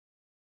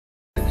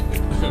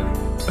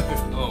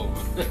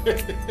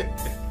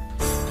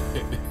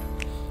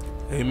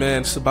Hey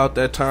man, it's about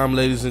that time,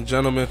 ladies and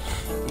gentlemen.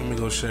 Let me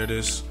go share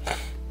this.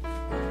 I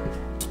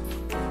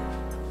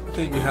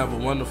think we have a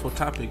wonderful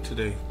topic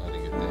today. I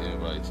didn't get the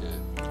invite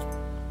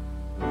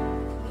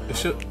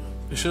yet.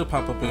 It should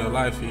pop up in your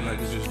live feed like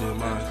it just did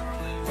mine.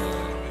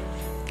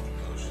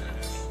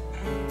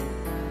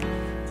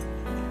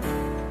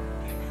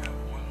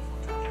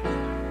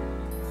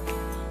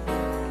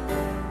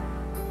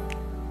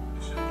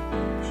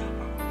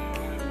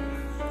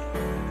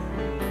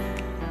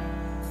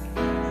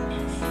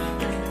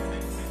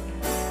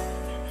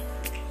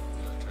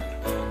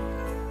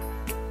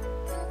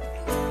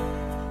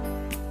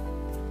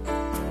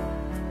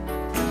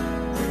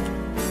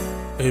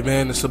 Hey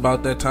man, it's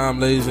about that time,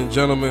 ladies and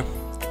gentlemen.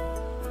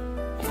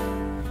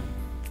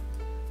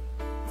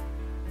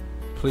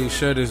 Please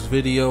share this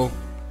video,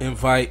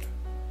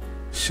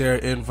 share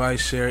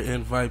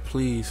invite,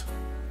 please.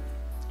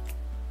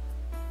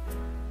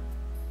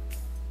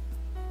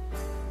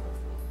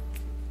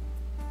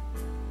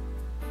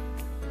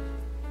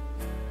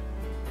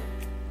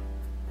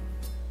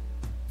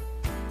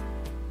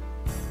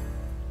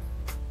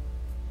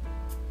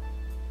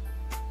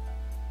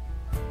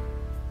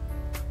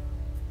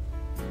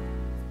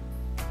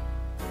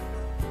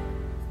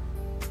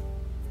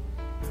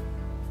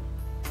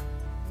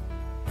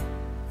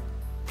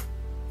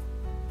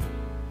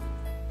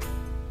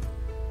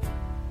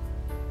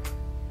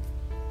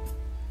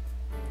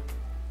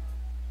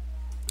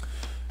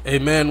 Hey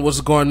man,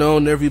 what's going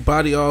on,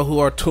 everybody, all who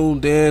are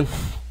tuned in?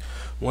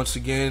 Once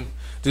again,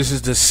 this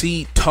is the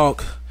Seed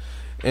Talk,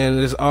 and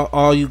it's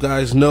all you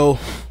guys know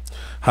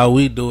how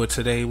we do it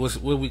today. What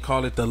we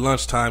call it, the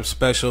lunchtime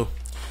special.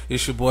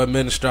 It's your boy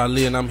Minister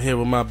Ali, and I'm here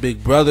with my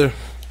big brother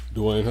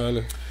Dwayne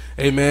Hunter.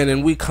 Hey man,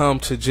 and we come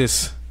to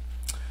just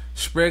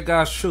spread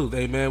God's truth.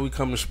 Hey man, we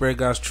come to spread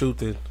God's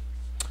truth and,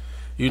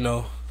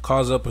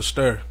 cause up a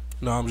stir.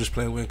 No, I'm just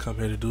playing. We didn't come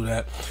here to do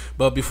that.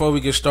 But before we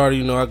get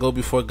started, I go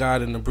before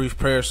God in a brief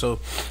prayer. So,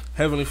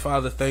 Heavenly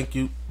Father, thank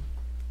you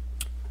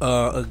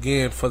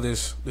again for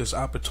this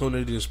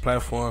opportunity, this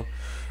platform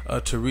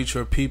to reach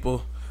your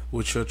people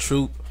with your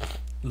truth.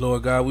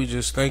 Lord God, we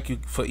just thank you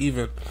for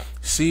even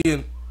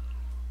seeing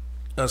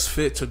us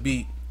fit to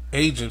be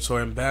agents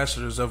or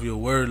ambassadors of your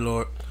word,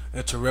 Lord,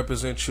 and to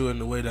represent you in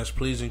the way that's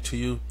pleasing to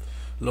you.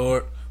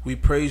 Lord, we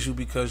praise you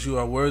because you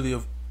are worthy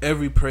of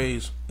every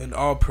praise and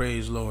all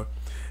praise, Lord.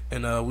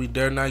 And we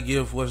dare not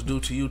give what's due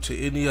to you to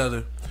any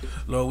other.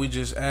 Lord, we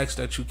just ask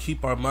that you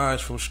keep our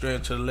minds from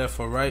straying to the left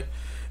or right,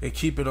 and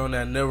keep it on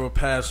that narrow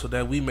path so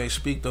that we may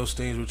speak those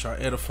things which are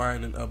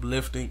edifying and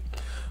uplifting.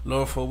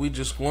 Lord, for we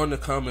just want to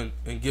come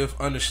and give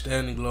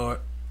understanding,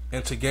 Lord,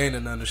 and to gain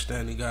an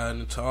understanding, God.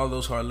 And to all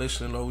those who are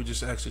listening, Lord, we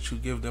just ask that you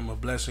give them a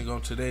blessing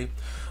on today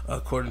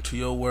according to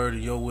your word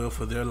and your will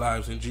for their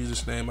lives. In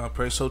Jesus' name I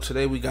pray. So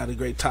today we got a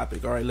great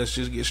topic. All right, let's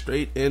just get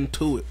straight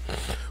into it.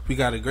 We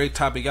got a great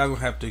topic. Y'all gonna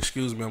have to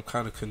excuse me. I'm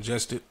kind of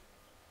congested.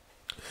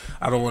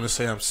 I don't want to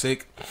say I'm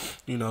sick.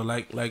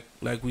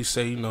 Like we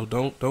say,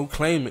 don't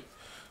claim it.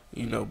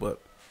 But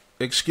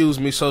excuse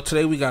me. So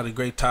today we got a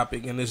great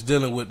topic, and it's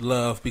dealing with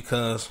love,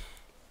 because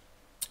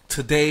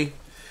today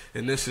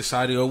in this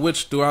society, or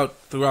which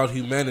throughout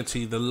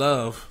humanity,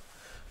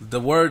 the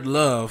word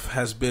love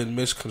has been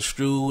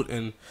misconstrued,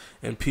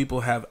 and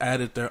people have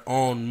added their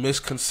own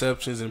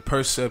misconceptions and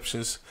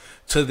perceptions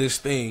to this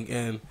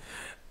thing.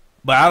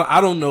 But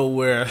I don't know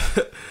where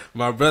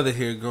my brother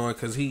here going,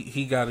 because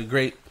he got a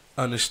great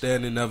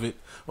understanding of it,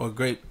 or a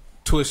great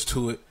twist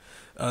to it,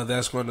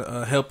 that's going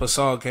to help us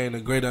all gain a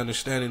great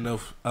understanding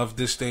of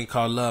this thing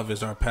called love,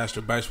 as our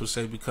pastor Bryce would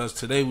say, because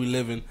today we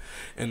live in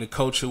a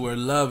culture where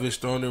love is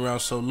thrown around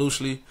so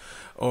loosely,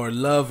 or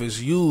love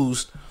is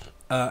used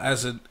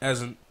as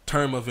a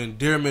term of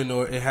endearment,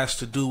 or it has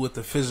to do with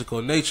the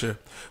physical nature,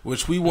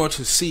 which we want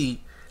to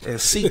see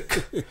and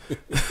seek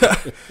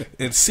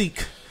and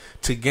seek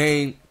to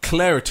gain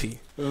clarity.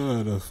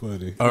 Oh, that's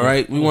funny. All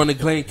right, we want to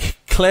gain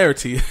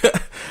clarity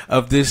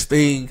of this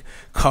thing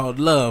called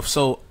love.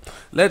 So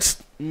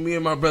me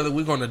and my brother,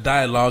 we're going to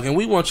dialogue, and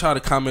we want y'all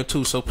to comment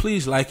too. So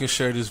please like and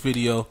share this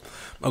video.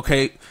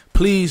 Okay,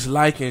 please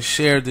like and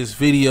share this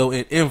video,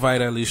 and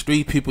invite at least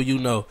 3 people you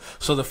know.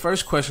 So the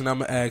first question I'm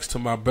gonna ask to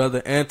my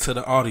brother and to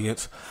the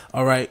audience,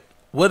 all right,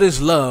 what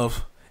is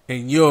love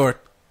in your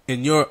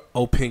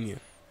opinion?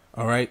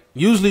 All right,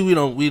 usually we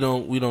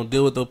don't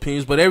deal with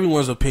opinions, but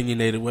everyone's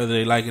opinionated whether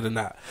they like it or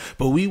not.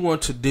 But we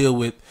want to deal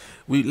with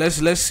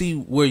let's see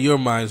where your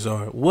minds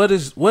are. What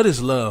is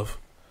love?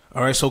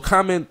 All right, so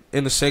comment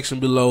in the section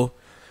below,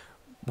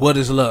 what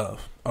is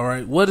love? All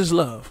right, what is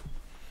love?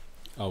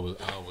 I was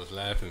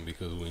laughing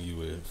because when you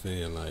were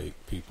saying like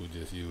people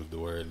just use the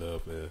word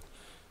love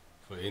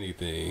for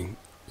anything,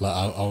 like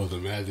I was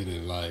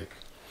imagining like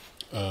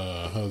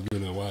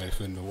husband and wife,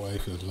 and the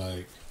wife is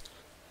like,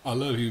 "I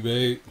love you,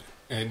 babe,"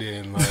 and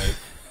then like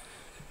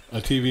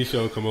a TV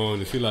show come on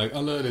and she like, "I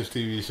love this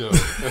TV show,"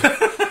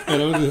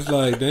 and I'm just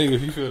like, dang,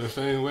 if you feel the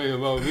same way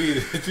about me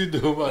that you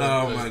do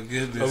about my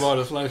goodness, about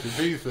a slice of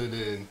pizza,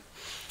 then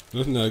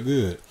that's not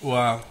good.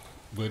 Wow.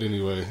 But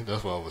anyway,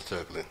 that's why I was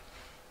chuckling.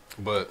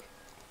 But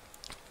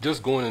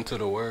just going into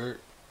the word,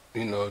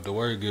 the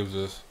word gives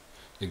us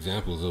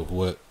examples of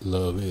what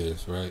love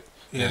is, right?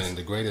 Yes. And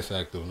the greatest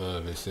act of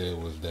love, it said,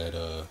 was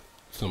that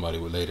somebody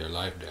would lay their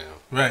life down,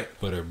 right,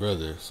 for their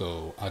brother.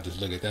 So I just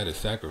look at that as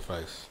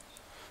sacrifice.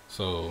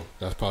 So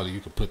that's probably,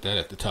 you could put that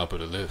at the top of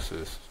the list,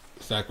 is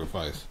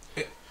sacrifice.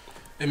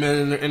 And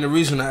man, and the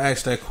reason I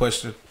asked that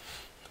question,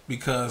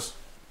 because,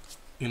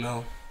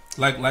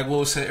 like what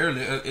was said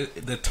earlier,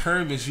 the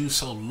term is used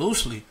so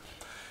loosely,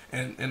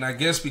 and I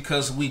guess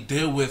because we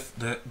deal with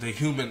the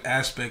human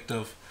aspect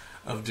of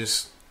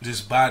this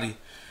body,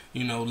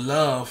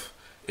 love,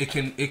 it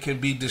can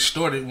be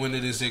distorted when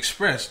it is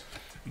expressed.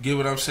 You get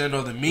what I'm saying?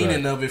 Or the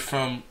meaning of it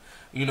from,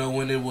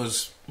 when it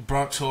was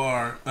brought to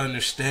our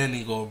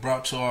understanding, or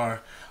brought to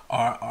our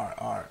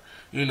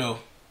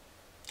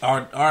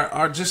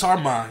just our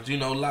minds,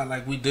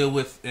 like we deal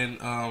with.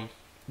 And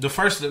the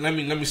first, let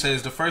me say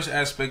this, the first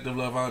aspect of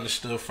love I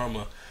understood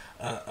from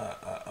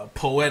a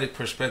poetic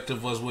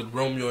perspective was with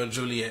Romeo and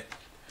Juliet.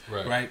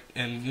 Right.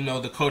 And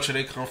the culture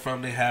they come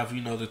from, they have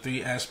the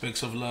three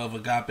aspects of love: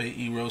 agape,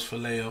 eros,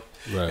 phileo,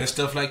 and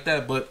stuff like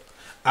that. But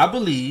I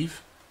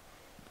believe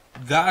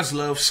God's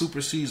love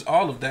supersedes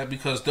all of that,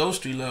 because those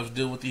three loves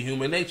deal with the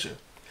human nature.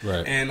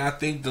 Right. And I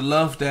think the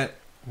love that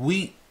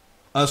we,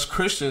 us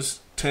Christians,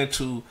 tend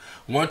to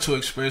want to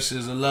express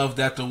is a love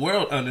that the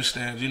world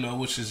understands,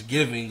 which is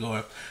giving,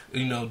 or,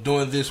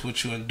 doing this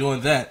with you and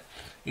doing that.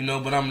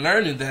 But I'm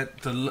learning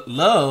that the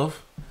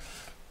love,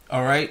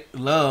 all right,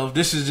 love,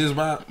 this is just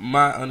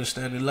my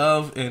understanding,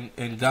 love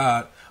and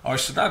God are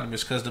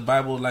synonymous, because the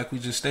Bible, like we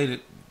just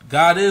stated,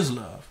 God is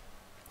love.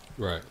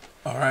 Right.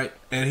 All right,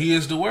 and He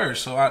is the Word.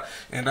 So I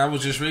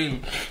was just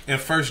reading in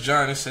 1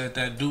 John, it said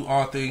that do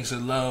all things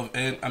in love,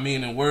 and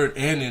in word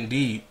and in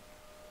deed.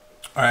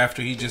 Or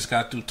after he just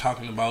got through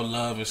talking about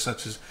love and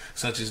such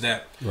as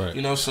that.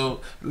 Right.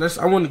 So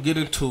I want to get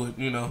into it.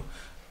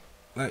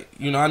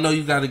 I know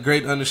you got a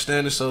great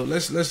understanding. So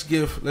let's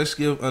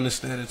give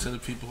understanding to the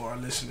people who are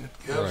listening.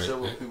 You have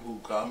several people who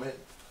comment.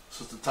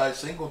 Sister Ty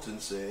Singleton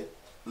said,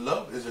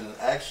 "Love is an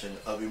action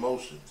of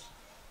emotions."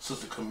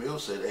 Sister Camille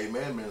said,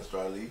 "Amen, Minister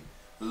Ali.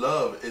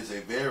 Love is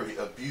a very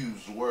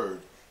abused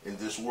word in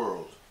this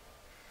world."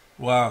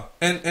 Wow.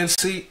 And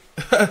see,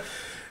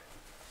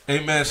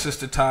 amen,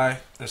 Sister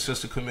Ty and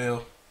Sister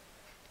Camille.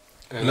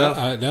 And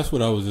that's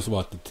what I was just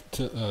about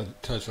to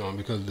touch on,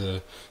 because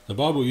the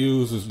Bible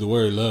uses the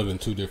word love in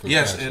two different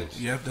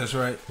fashions. Yes, that's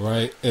right.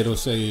 Right? It'll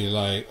say,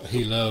 like,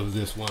 he loves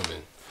this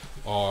woman,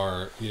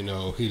 or, he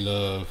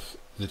loves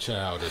the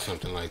child, or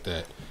something like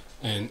that.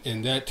 And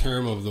in that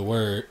term of the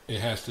word, it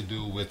has to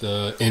do with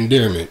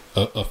endearment,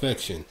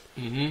 affection,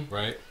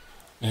 right?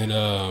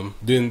 And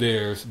then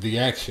there's the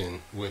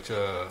action, which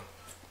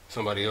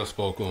somebody else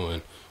spoke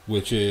on,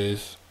 which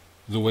is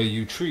the way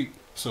you treat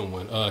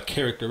someone,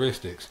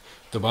 characteristics.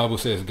 The Bible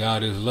says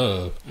God is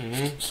love.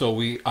 So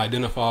we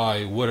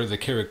identify what are the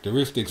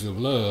characteristics of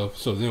love,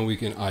 so then we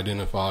can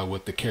identify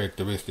what the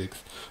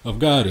characteristics of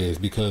God is,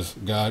 because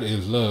God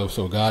is love,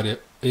 so God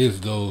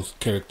is those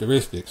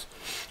characteristics.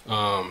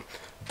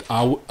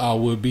 I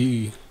would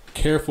be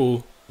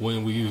careful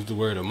when we use the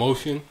word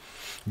emotion,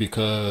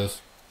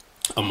 because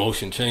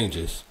emotion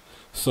changes.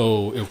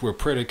 So if we're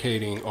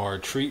predicating our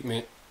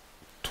treatment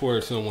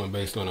towards someone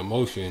based on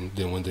emotion,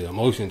 then when the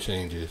emotion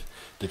changes,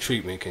 the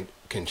treatment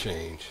can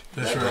change.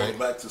 That goes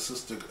back to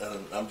Sister,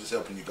 I'm just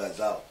helping you guys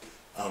out.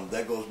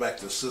 That goes back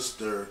to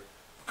Sister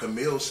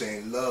Camille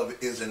saying love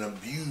is an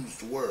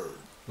abused word.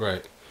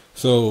 Right.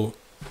 So,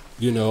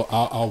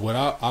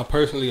 I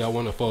personally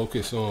want to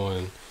focus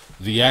on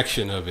the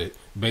action of it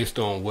based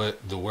on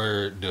what the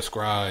word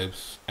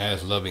describes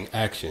as loving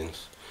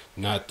actions,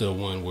 not the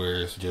one where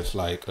it's just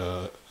like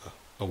a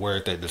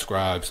word that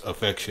describes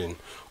affection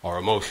or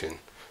emotion.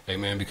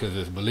 Amen. Because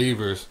as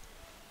believers,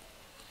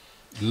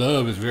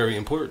 love is very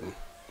important.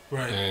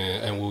 Right.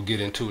 And we'll get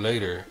into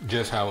later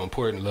just how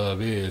important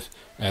love is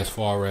as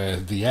far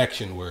as the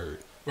action word,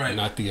 right,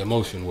 not the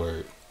emotion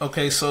word.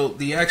 Okay, so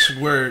the action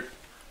word,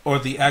 or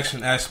the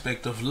action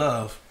aspect of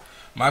love,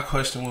 my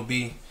question would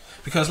be,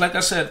 because like I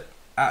said,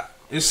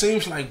 it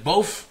seems like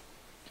both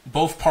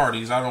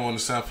parties, I don't want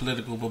to sound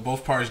political, but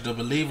both parties, the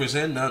believers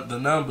and the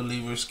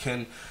non-believers,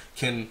 can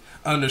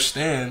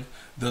understand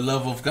the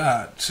love of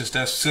God, since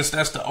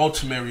that's the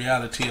ultimate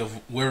reality of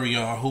where we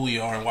are, who we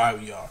are, and why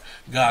we are,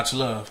 God's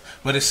love.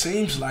 But it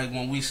seems like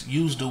when we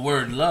use the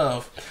word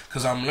love,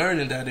 because I'm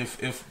learning that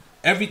if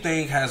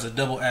everything has a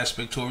double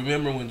aspect to it.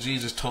 Remember when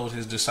Jesus told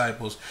his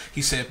disciples,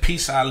 he said,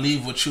 "Peace I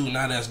leave with you,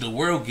 not as the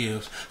world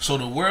gives." So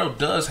the world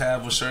does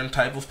have a certain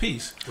type of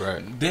peace.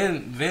 Right.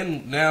 Then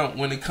now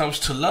when it comes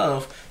to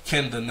love,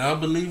 can the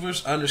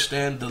non-believers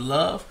understand the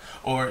love,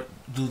 or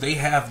do they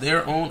have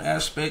their own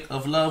aspect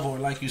of love? Or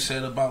like you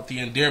said about the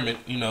endearment,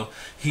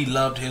 he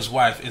loved his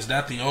wife. Is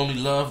that the only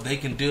love they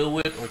can deal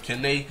with, or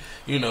can they,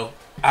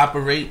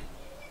 operate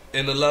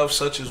in the love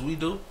such as we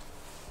do?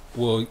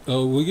 Well,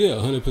 yeah,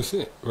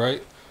 100%,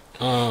 right?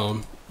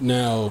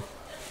 Now,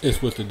 it's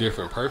with a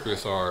different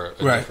purpose or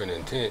a different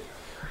intent.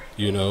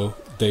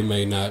 They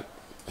may not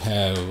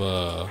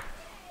have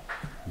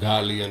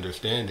godly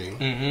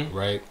understanding,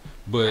 right?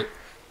 But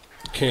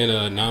can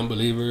a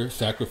non-believer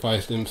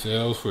sacrifice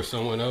themselves for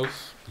someone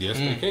else? Yes,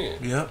 they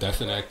can. Yep.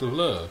 That's an act of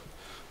love,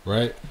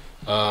 right?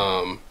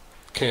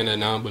 Can a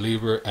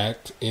non-believer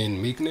act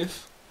in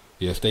meekness?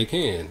 Yes, they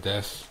can.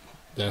 That's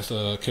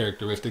a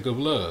characteristic of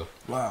love.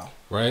 Wow.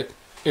 Right?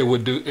 It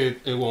would do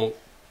it. It won't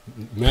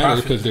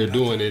matter because they're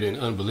doing it in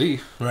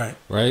unbelief. Right.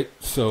 Right.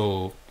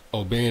 So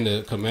obeying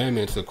the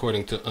commandments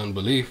according to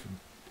unbelief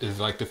is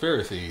like the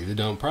Pharisees. It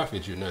don't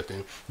profit you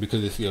nothing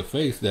because it's your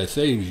faith that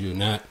saves you,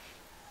 not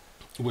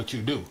what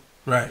you do.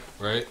 Right.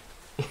 Right.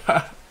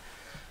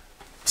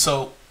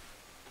 So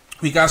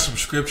we got some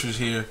scriptures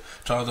here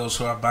to all those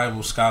who are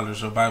Bible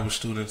scholars or Bible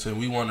students, and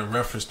we want to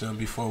reference them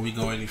before we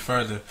go any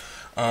further.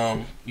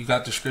 You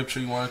got the scripture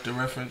you wanted to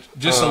reference?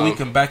 Just so we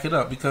can back it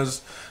up,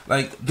 because,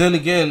 like, then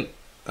again,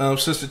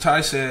 Sister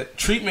Ty said,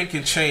 treatment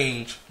can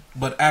change,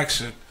 but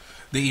action,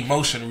 the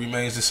emotion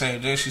remains the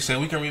same. Then she said,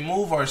 we can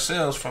remove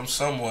ourselves from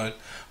someone,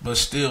 but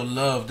still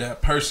love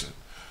that person.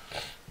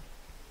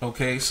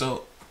 Okay,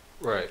 so...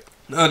 Right.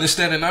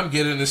 Understanding I'm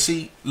getting to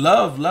see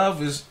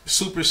love is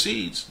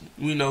supersedes,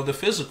 the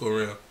physical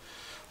realm,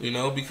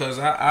 because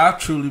I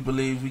truly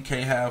believe we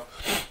can't have,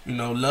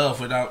 love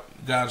without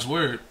God's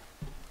word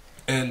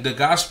and the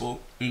gospel,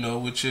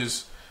 which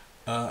is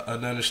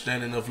an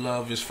understanding of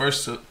love is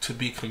first to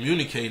be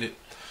communicated.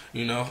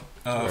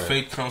 Right.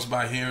 Faith comes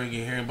by hearing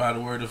and hearing by the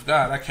word of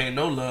God. I can't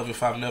know love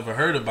if I've never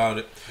heard about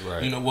it.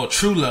 Right. Well,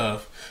 true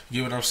love,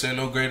 you get what I'm saying?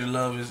 No greater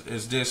love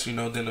is this,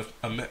 than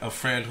a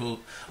friend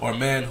or a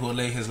man who will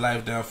lay his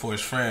life down for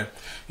his friend.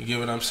 You get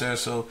what I'm saying?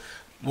 So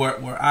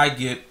where I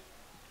get,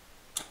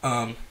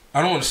 I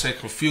don't want to say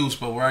confused,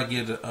 but where I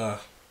get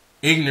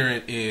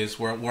ignorant is,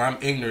 where I'm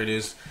ignorant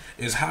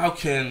is how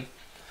can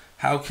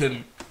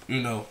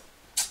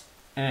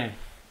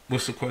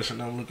what's the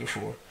question I'm looking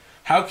for?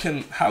 How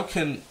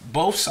can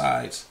both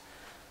sides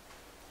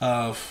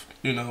of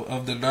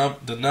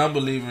the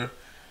non-believer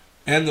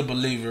and the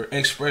believer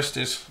express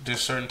this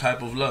certain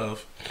type of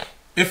love?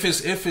 If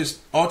it's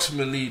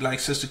ultimately, like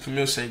Sister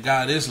Camille said,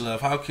 God is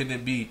love, how can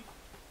it be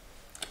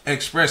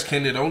expressed?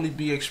 Can it only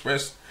be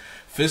expressed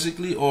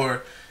physically,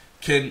 or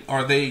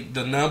are they,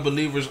 the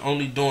non-believers,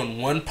 only doing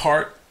one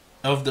part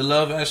of the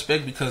love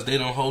aspect because they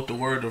don't hold the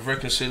word of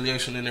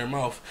reconciliation in their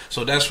mouth?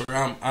 So that's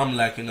where I'm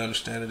lacking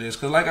understanding this.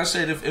 Because like I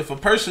said, if a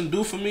person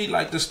do for me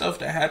like the stuff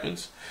that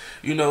happens,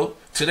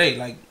 today,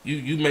 like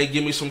you may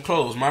give me some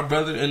clothes. My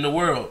brother in the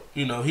world,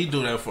 he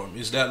do that for me.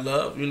 Is that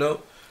love?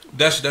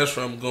 That's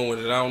where I'm going with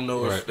it. I don't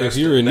know if that's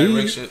if you're in need,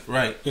 direction.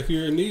 Right. If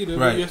you're in need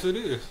of it, yes it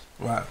is.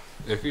 Right.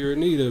 If you're in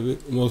need of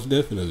it, most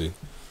definitely.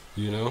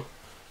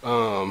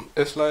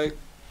 It's like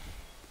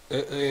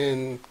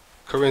in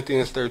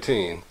Corinthians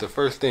 13, the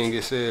first thing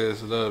it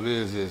says love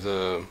is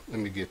let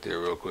me get there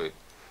real quick.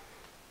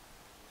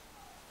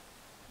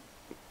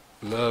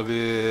 Love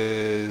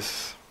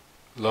is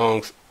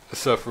long,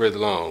 suffereth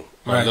long.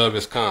 Right. Love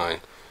is kind.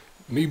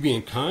 Me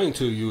being kind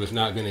to you is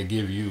not going to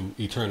give you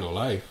eternal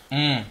life.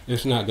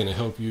 It's not going to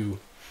help you,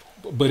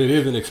 but it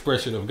is an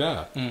expression of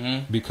God.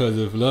 Because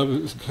if love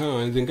is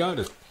kind, then God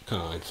is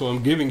kind. So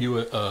I'm giving you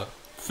a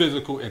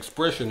physical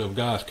expression of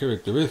God's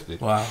characteristic.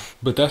 Wow.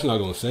 But that's not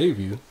going to save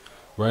you.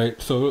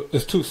 Right, so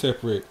it's two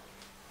separate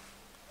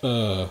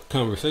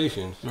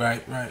conversations.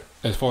 Right.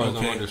 As far as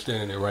I'm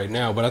understanding it right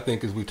now, but I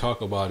think as we talk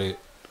about it,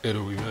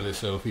 it'll reveal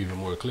itself even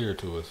more clear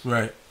to us.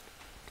 Right.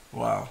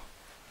 Wow.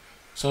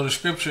 So the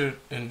scripture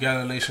in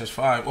Galatians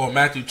 5 or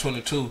Matthew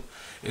 22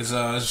 is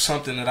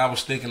something that I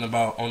was thinking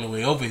about on the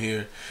way over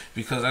here,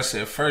 because I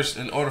said, first,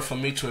 in order for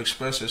me to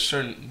express the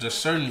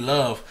certain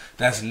love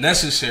that's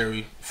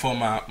necessary for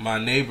my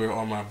neighbor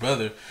or my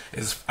brother,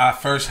 is I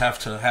first have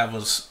to have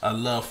a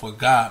love for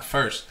God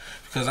first,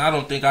 because I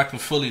don't think I can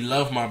fully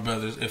love my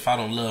brothers if I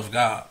don't love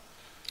God.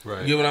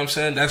 Right. You get what I'm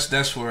saying?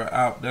 That's where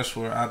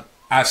I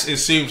it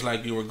seems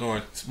like you were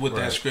going with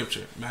that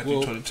scripture,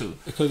 Matthew 22.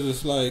 Because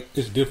it's like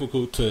it's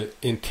difficult to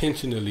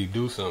intentionally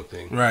do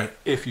something, right,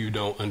 if you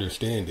don't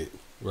understand it.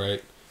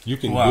 Right, you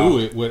can do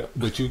it,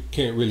 but you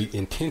can't really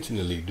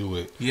intentionally do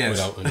it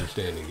without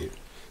understanding it.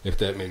 If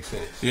that makes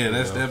sense. Yeah,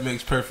 that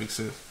makes perfect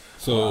sense.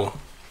 So,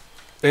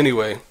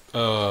 anyway,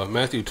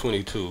 Matthew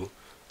 22,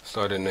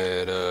 starting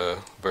at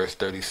verse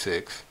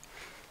 36,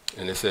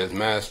 and it says,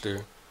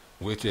 "Master,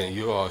 which," and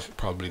you all should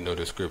probably know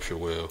the scripture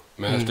well.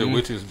 "Master,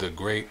 which is the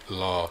great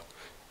law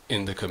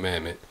in the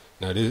commandment?"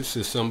 Now, this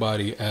is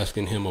somebody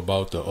asking him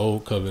about the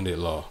old covenant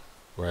law,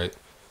 right?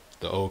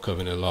 The old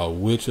covenant law,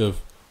 which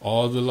of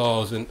all the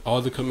laws and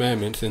all the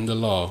commandments in the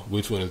law,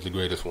 which one is the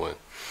greatest one?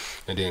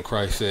 And then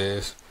Christ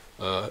says,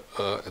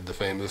 the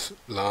famous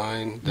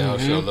line, "Thou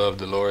shalt love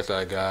the Lord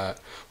thy God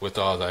with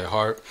all thy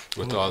heart,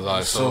 with all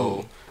thy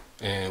soul,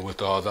 and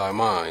with all thy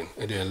mind."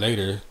 And then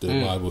later,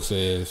 the Bible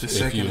says,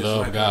 if you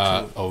love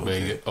God,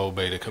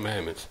 obey the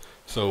commandments.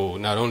 So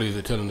not only is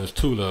it telling us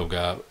to love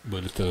God,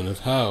 but it's telling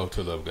us how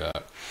to love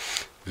God.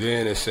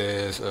 Then it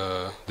says,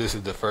 this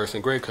is the first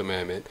and great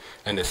commandment,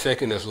 and the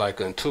second is like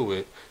unto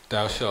it,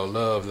 thou shalt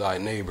love thy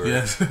neighbor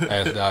as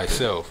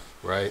thyself,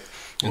 right?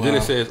 And then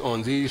it says,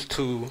 on these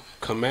 2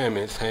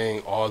 commandments hang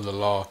all the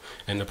law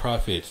and the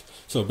prophets.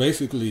 So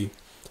basically,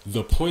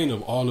 the point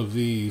of all of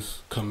these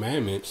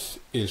commandments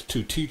is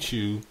to teach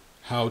you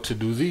how to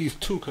do these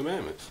 2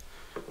 commandments,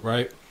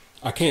 right?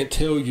 I can't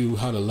tell you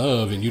how to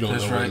love and you don't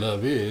know what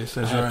love is.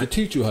 I have to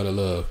teach you how to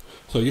love.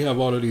 So you have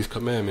all of these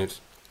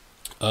commandments.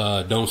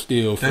 Don't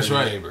steal from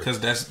your neighbor. Because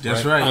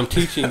that's right. I'm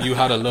teaching you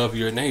how to love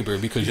your neighbor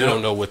because you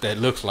don't know what that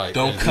looks like.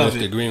 Don't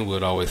covet. Mr.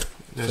 Greenwood always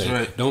That's say.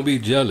 right. Don't be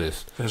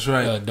jealous. That's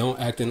right. Don't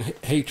act in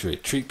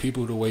hatred. Treat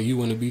people the way you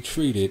want to be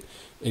treated,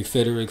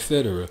 etc.,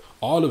 etc.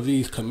 All of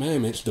these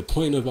commandments, the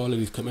point of all of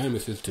these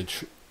commandments is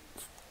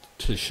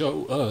to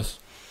show us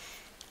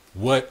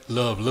what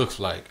love looks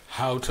like,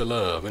 how to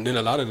love. And then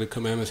a lot of the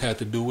commandments have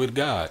to do with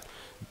God.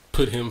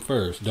 Put him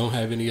first. Don't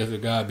have any other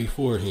God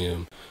before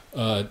him.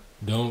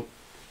 Don't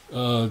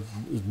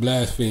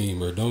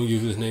blaspheme, or don't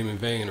use his name in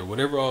vain, or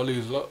whatever all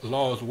these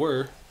laws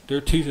were. They're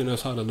teaching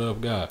us how to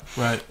love God.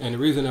 Right. And the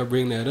reason I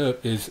bring that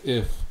up is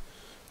if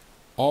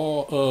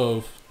all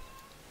of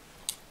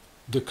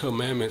the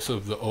commandments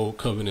of the old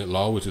covenant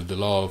law, which is the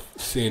law of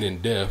sin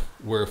and death,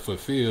 were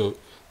fulfilled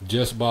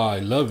just by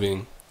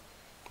loving,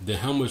 then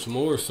how much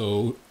more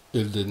so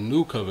is the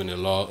new covenant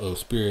law of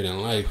spirit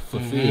and life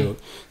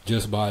fulfilled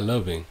just by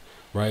loving,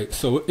 right?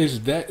 So it's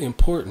that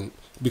important,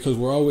 because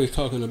we're always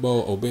talking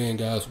about obeying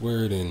God's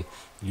word and,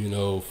 you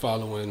know,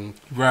 following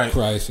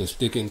Christ and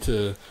sticking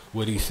to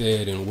what he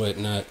said and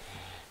whatnot.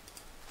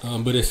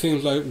 But it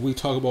seems like we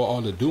talk about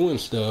all the doing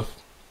stuff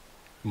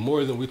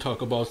more than we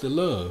talk about the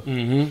love,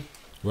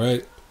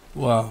 right?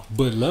 Wow.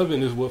 But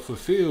loving is what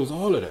fulfills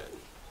all of that.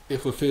 It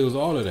fulfills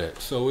all of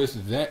that. So it's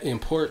that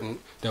important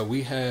that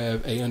we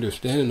have a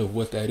understanding of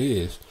what that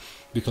is.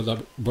 Because I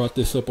brought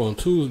this up on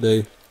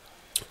Tuesday.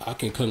 I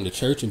can come to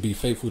church and be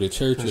faithful to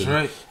church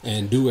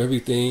and do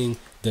everything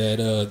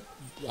that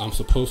I'm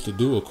supposed to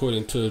do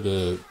according to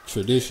the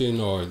tradition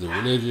or the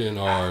religion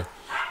or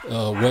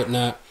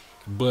whatnot.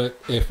 But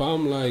if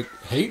I'm like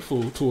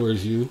hateful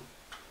towards you,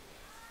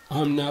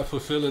 I'm not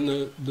fulfilling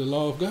the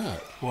law of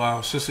God.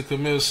 Wow. Sister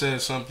Camille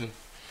said something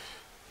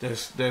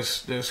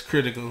that's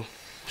critical.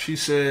 She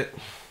said,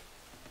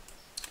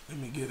 let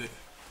me get it.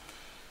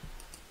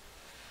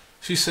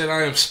 She said,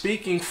 I am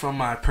speaking from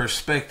my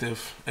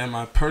perspective and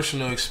my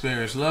personal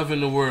experience. Love in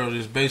the world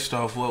is based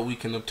off what we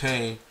can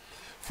obtain.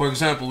 For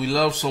example, we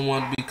love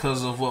someone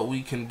because of what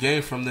we can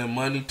gain from them: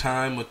 money,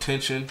 time,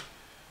 attention,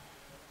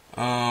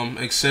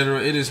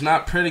 etc. It is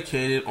not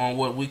predicated on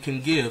what we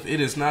can give. It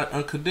is not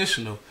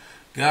unconditional.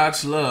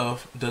 God's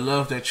love, the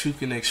love that you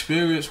can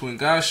experience when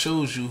God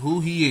shows you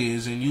who he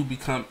is and you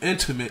become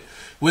intimate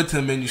with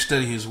him and you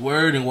study his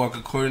word and walk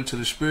according to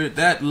the Spirit,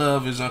 that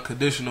love is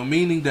unconditional,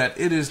 meaning that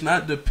it is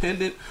not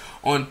dependent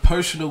on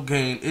personal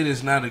gain. It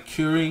is not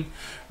occurring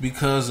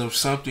because of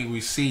something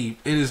received.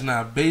 It is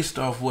not based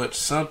off what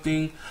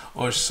something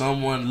or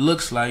someone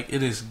looks like.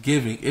 It is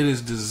giving. It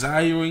is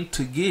desiring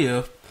to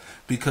give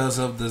because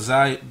of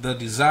the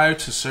desire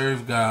to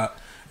serve God.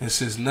 And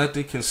since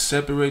nothing can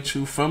separate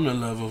you from the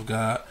love of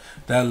God,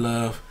 that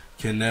love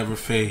can never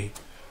fade.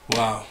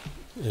 Wow.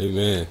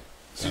 Amen.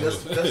 See, that's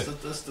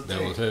the thing.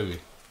 That was heavy.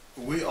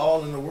 We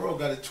all in the world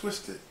got it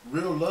twisted.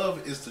 Real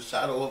love is the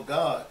shadow of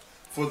God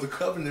for the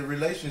covenant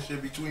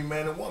relationship between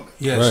man and woman.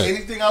 Yes. Right.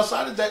 Anything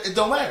outside of that, it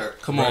don't matter.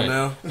 Come on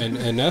now.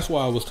 And that's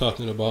why I was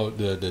talking about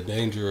the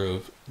danger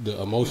of the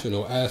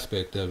emotional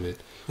aspect of it.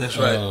 That's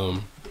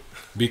right.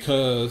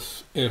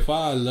 Because if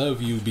I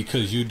love you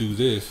because you do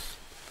this,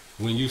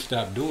 when you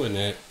stop doing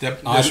that,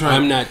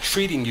 I'm not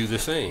treating you the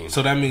same.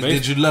 So that means,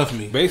 did you love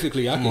me?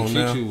 Basically, I can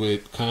treat you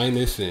with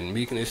kindness and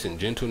meekness and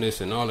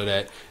gentleness and all of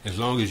that, as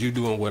long as you're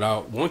doing what I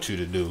want you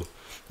to do.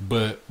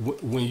 But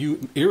when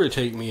you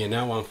irritate me and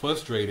now I'm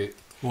frustrated,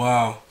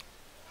 wow.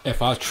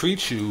 If I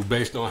treat you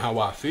based on how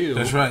I feel,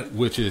 that's right,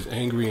 which is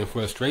angry and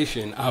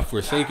frustration, I've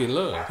forsaken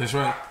love. That's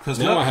right. Because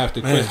now I have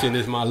to question: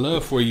 is my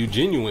love for you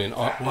genuine,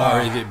 or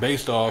is it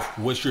based off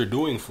what you're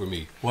doing for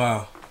me?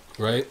 Wow.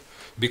 Right?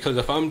 Because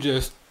if I'm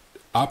just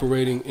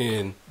operating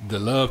in the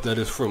love that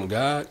is from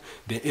God,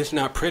 then it's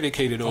not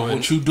predicated on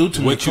what you do to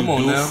me, what you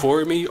do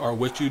for me, or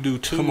what you do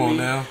to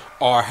me,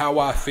 or how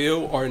I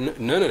feel, or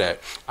none of that.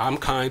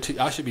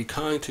 I should be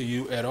kind to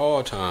you at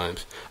all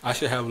times. I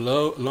should have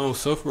long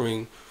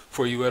suffering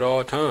for you at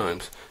all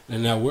times.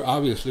 And now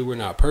we're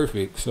not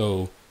perfect,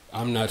 so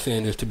I'm not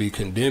saying this to be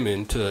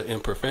condemning to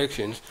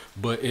imperfections,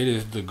 but it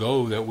is the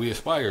goal that we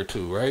aspire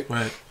to, right?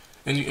 Right.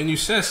 And you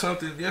said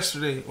something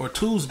yesterday or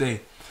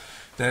Tuesday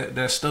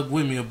that stuck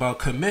with me about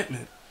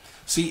commitment.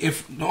 See,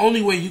 if the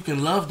only way you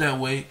can love that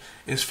way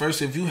is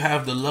first if you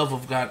have the love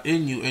of God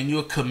in you and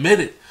you're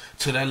committed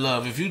to that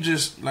love. If you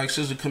just, like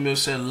Sister Camille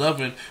said,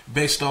 loving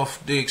based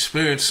off the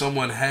experience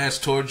someone has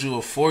towards you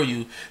or for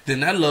you, then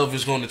that love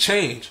is going to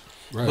change.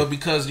 Right. But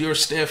because you're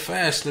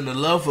steadfast in the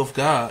love of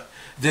God,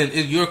 then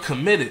you're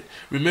committed.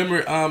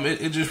 Remember,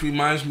 it just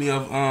reminds me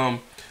of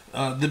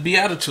the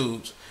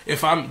Beatitudes.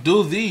 If I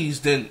do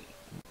these, then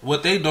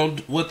what they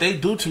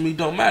do to me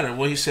don't matter.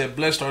 Well, he said,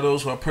 blessed are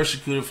those who are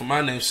persecuted for my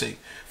name's sake.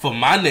 For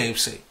my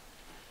name's sake.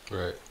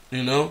 Right.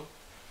 You know?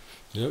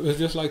 Yeah, it's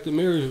just like the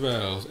marriage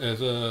vows, as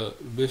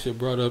Bishop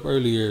brought up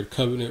earlier,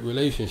 covenant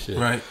relationship.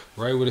 Right.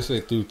 Right, what it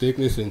say, through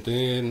thickness and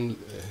thin,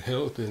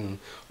 health and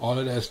all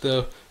of that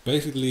stuff.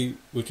 Basically,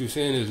 what you're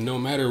saying is no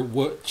matter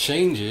what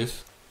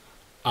changes,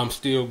 I'm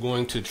still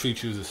going to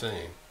treat you the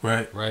same.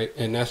 Right. Right?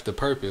 And that's the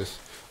purpose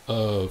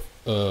of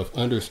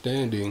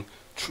understanding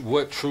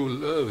what true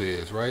love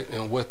is, right?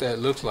 And what that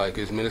looks like,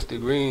 as Minister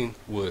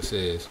Greenwood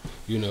says,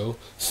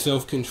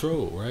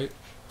 self-control, right?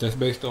 That's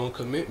based on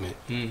commitment.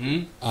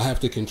 Mm-hmm. I have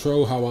to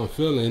control how I'm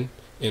feeling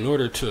in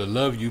order to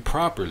love you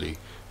properly,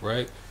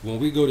 right? When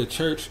we go to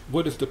church,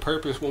 what is the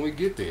purpose when we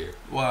get there?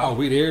 Wow. Are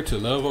we there to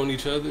love on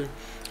each other?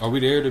 Are we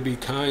there to be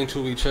kind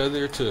to each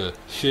other, to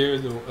share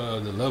the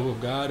love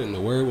of God and the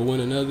word with one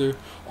another?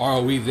 Or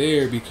are we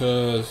there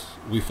because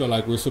we feel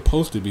like we're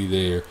supposed to be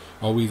there?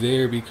 Are we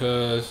there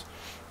because,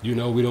 we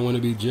don't want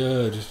to be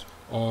judged,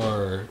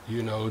 or,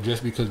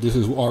 just because this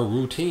is our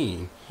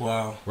routine?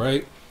 Wow.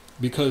 Right?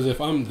 Because if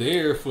I'm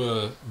there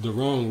for the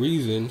wrong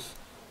reasons,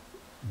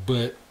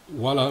 but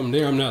while I'm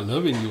there, I'm not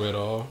loving you at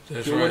all,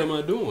 That's then right. what am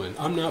I doing?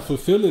 I'm not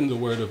fulfilling the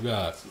word of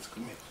God.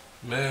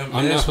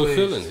 I'm not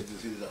fulfilling it.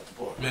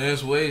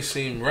 Man's ways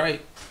seem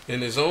right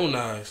in his own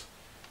eyes.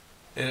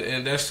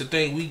 And that's the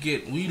thing.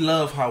 We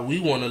love how we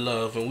want to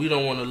love, and we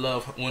don't want to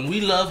love. When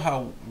we love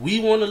how we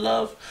want to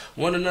love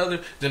one another,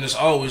 then it's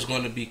always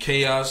going to be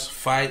chaos,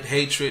 fight,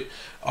 hatred,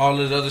 all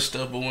that other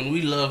stuff. But when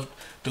we love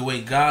the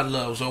way God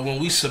loves, or when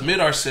we submit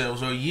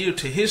ourselves or yield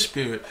to His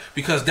Spirit,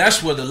 because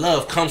that's where the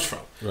love comes from.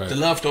 Right. The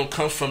love don't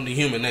come from the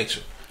human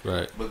nature.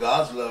 Right. But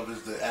God's love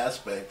is the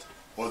aspect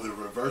or the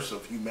reverse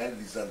of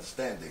humanity's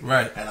understanding.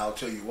 Right. And I'll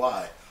tell you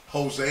why.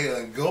 Hosea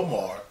and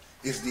Gomar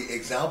is the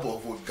example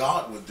of what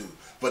God would do,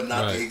 but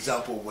not Right. the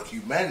example of what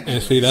humanity And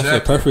would see, do. that's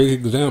Exactly. a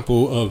perfect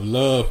example of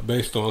love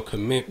based on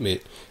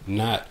commitment,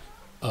 not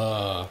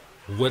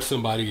what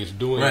somebody is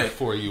doing Right.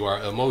 for you, or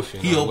emotion.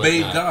 He or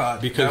obeyed whatnot.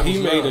 God. because That he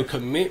was made love. a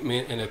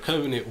commitment and a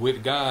covenant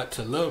with God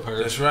to love her.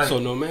 That's right. So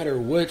no matter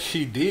what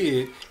she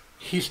did,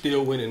 he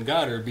still went and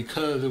got her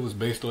because it was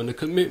based on the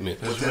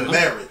commitment. With their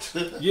marriage.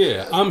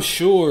 Yeah, I'm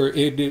sure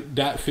it did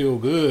not feel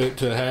good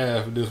to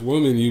have this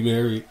woman you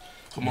married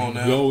Come on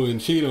now. go and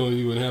cheat on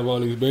you and have all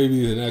these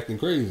babies and acting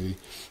crazy.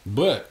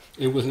 But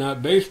it was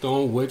not based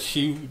on what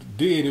she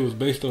did. It was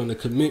based on the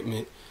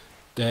commitment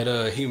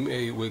that he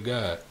made with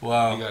God.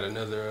 Wow. You got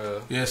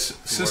another... Yes,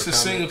 Sister comment?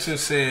 Singleton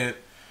said,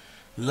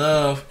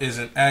 "Love is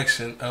an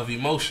action of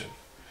emotion."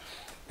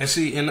 And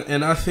see,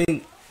 and I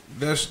think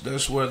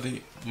that's where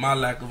my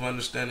lack of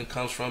understanding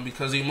comes from,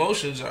 because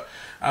emotions are,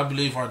 I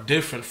believe, are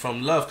different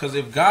from love. Because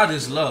if God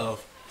is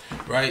love,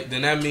 right,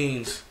 then that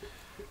means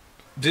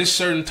this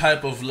certain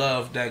type of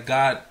love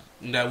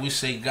that we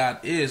say God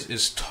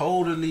is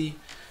totally,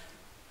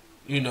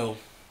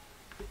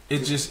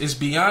 it's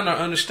beyond our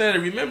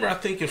understanding. Remember, I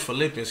think in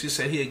Philippians, he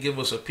said he'd give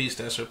us a peace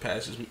that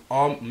surpasses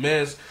all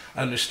man's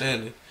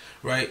understanding,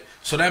 right?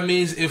 So that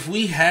means if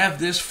we have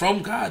this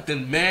from God,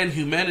 then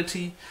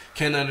humanity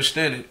can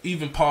understand it.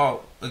 Even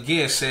Paul,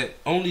 again, said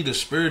only the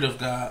Spirit of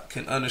God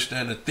can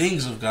understand the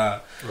things of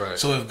God. Right.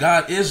 So if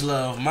God is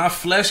love, my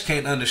flesh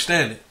can't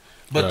understand it,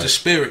 but the Right.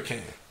 Spirit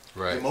can.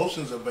 Right.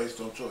 Emotions are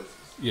based on choices.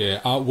 Yeah,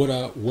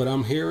 what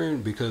I'm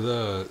hearing,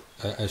 because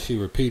as she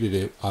repeated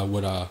it,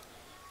 what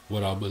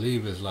I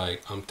believe is,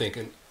 like, I'm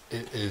thinking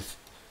it is,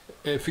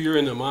 if you're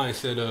in the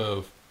mindset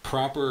of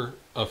proper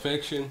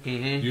affection,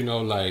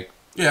 Mm-hmm. like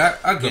Yeah,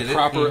 I get the it.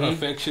 proper Mhm.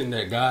 affection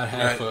that God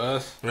has Right. for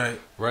us, Right.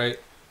 right?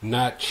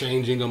 Not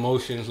changing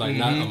emotions, like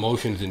not Mhm.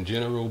 emotions in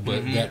general,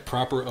 but Mhm. that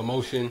proper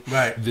emotion.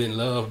 Right. Then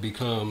love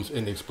becomes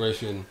an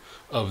expression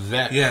of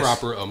that Yes.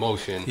 proper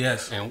emotion.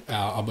 Yes. And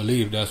I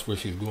believe that's where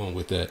she's going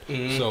with that.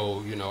 Mhm.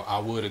 So, I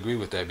would agree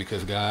with that,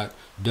 because God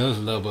does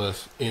love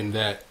us in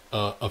that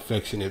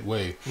affectionate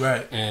way.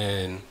 Right.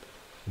 And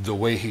the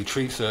way He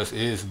treats us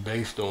is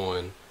based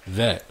on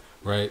that,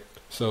 right?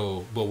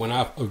 So, but when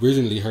I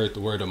originally heard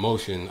the word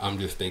emotion, I'm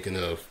just thinking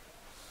of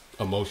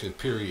emotion,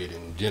 period,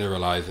 and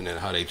generalizing and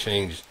how they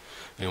change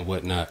and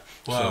whatnot.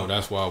 Wow. So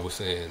that's why I was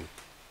saying,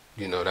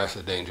 that's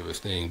a dangerous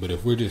thing. But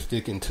if we're just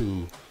sticking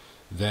to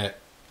that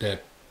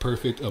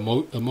perfect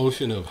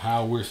emotion of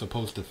how we're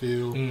supposed to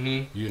feel,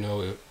 Mm-hmm.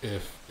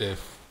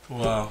 if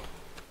Wow.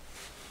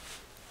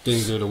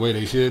 things are the way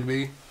they should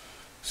be.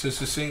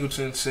 Sister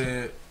Singleton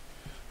said,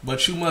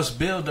 "But you must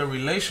build a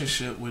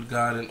relationship with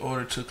God in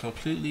order to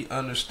completely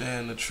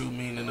understand the true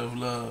meaning of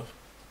love."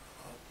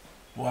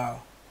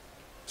 Wow.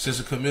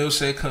 Sister Camille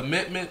said,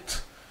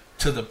 "Commitment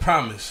to the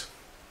promise."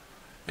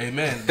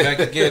 Amen. Back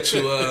again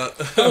to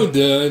I'm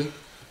done.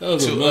 That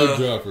was a To, mic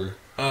dropper.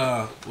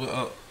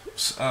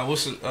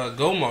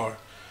 Gomar.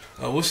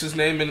 What's his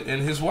name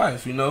and his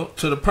wife?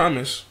 To the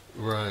promise.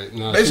 Right.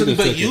 No, Basically, she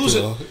but just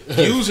took it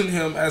too long. using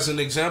him as an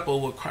example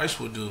of what Christ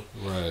would do.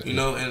 Right.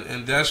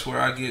 And that's where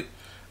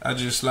I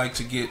just like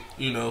to get,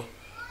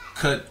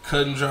 cut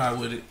and dry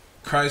with it.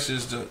 Christ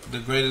is the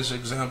greatest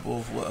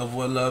example of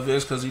what love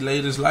is, because He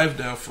laid His life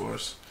down for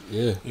us.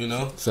 Yeah. You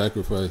know,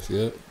 Sacrifice.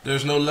 Yeah.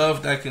 there's no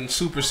love that can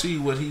supersede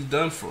what He's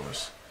done for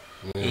us.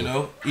 You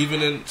know,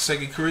 even in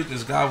 2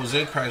 Corinthians, God was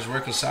in Christ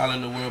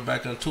reconciling the world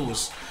back unto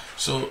us.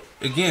 So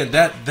again,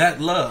 that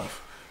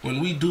love, when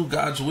we do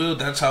God's will,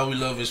 that's how we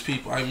love His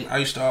people.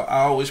 I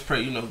always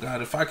pray, you know,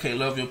 God, if I can't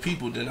love your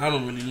people, then I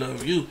don't really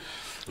love you.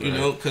 You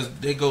know, because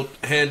they go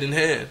hand in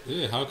hand.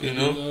 Yeah, how can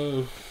you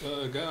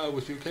love God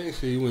what you can't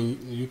see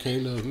when you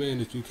can't love man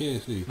that you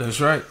can't see? That's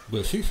right.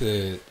 But she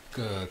said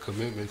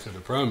commitment to the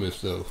promise,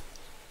 so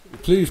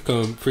please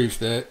come preach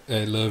that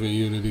at Love and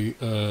Unity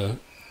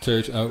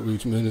Church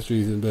Outreach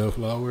Ministries in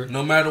Bellflower.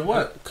 No matter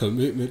what.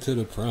 Commitment to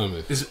the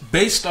promise. It's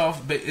based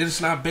off, it's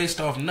not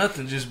based off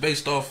nothing, just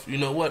based off, you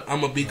know what,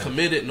 I'm going to be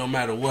committed no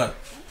matter what.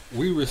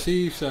 We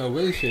receive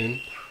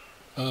salvation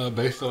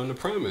based on the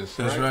promise.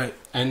 That's right.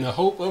 And the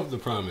hope of the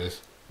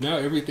promise. Now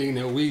everything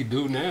that we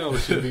do now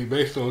should be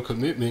based on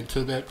commitment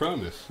to that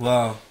promise.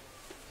 Wow.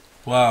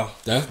 Wow.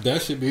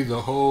 That should be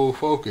the whole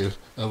focus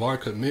of our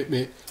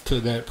commitment to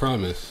that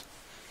promise.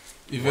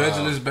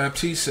 Evangelist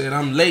Baptiste said,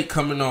 I'm late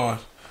coming on.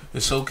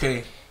 It's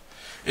okay.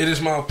 It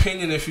is my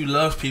opinion, if you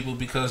love people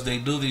because they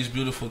do these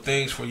beautiful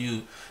things for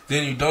you,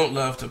 then you don't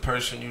love the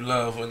person you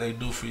love when they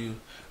do for you.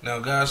 Now,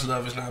 God's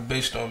love is not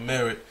based on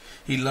merit.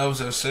 He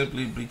loves us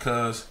simply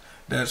because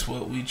that's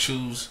what we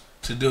choose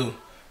to do.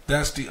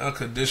 That's the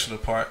unconditional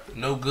part.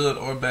 No good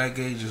or bad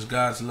gauge is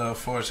God's love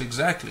for us.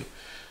 Exactly.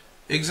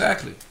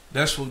 Exactly.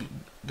 That's what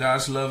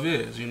God's love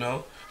is, you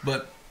know.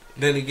 But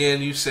then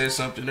again, you said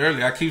something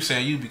earlier. I keep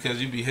saying you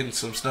because you be hitting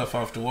some stuff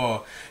off the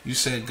wall. You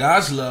said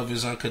God's love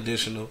is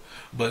unconditional,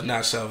 but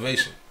not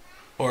salvation.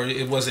 Or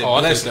it wasn't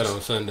blessings. I said that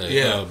on Sunday.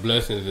 Yeah.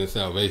 Blessings and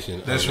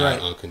salvation that's are right.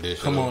 not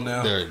unconditional. Come on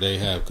now. They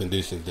have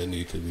conditions that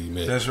need to be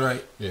met. That's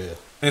right. Yeah.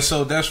 And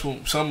so that's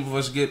when some of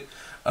us get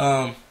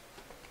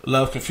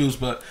love confused.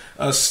 But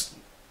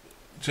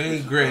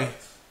Jane Gray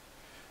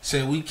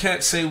said we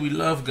can't say we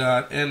love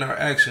God and our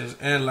actions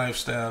and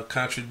lifestyle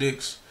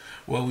contradicts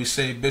what we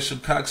say.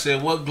 Bishop Cox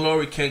said, what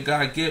glory can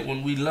God get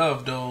when we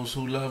love those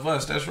who love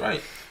us? That's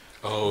right.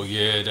 Oh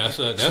yeah, that's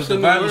in the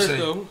the Bible word say.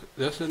 though.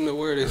 That's in the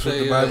word. They That's say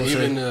what the Bible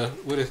even say.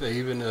 what they say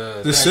even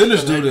the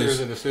sinners do this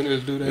and the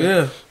sinners do that.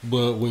 Yeah.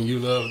 But when you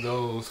love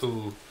those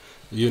who,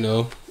 you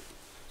know,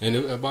 and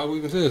the Bible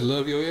even says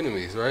love your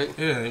enemies, right?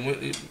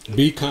 Yeah.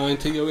 Be kind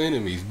to your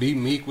enemies. Be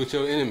meek with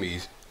your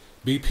enemies.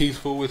 Be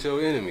peaceful with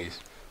your enemies.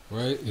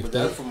 Right? But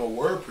that's from a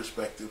word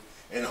perspective,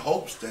 in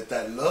hopes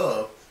that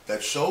love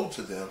that showed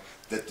to them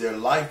that their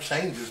life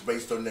changes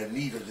based on their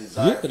need or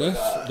desire for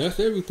God. That's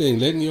everything.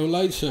 Letting your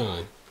light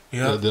shine.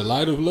 Yeah. The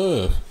light of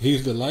love.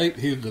 He's the light.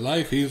 He's the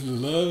life. He's the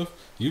love.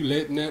 You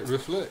letting that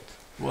reflect.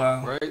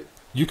 Wow. Right?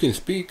 You can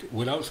speak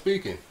without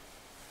speaking.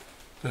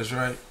 That's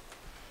right.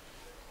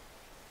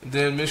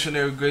 Then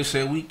Missionary Grace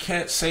said, we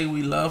can't say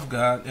we love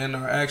God and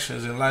our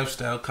actions and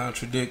lifestyle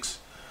contradicts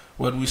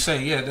what we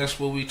say. Yeah, that's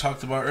what we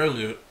talked about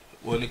earlier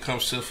when it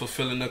comes to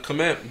fulfilling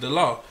the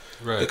law,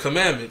 right. The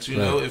commandments. You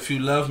know, if you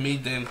love me,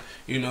 then,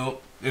 you know,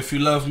 if you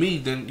love me,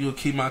 then you'll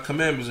keep my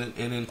commandments.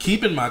 And in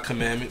keeping my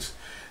commandments,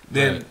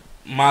 then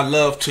my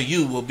love to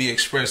you will be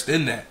expressed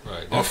in that,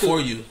 or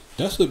for you.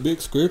 That's a big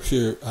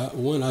scripture.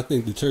 One I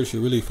think the church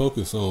should really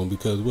focus on,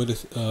 because what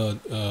is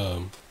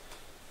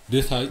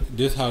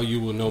this how you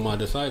will know my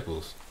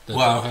disciples, that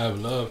they'll have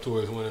love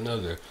towards one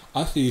another.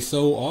 I see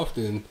so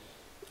often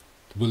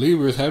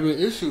believers having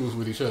issues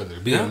with each other,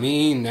 being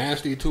mean,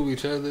 nasty to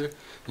each other.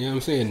 You know what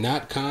I'm saying?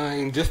 Not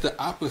kind, just the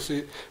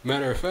opposite.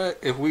 Matter of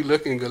fact, if we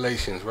look in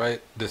Galatians,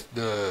 right, the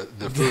fruit of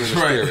the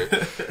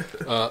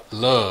Spirit,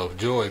 love,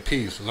 joy,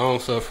 peace, long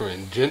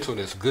suffering,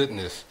 gentleness,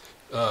 goodness,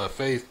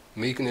 faith,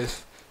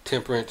 meekness,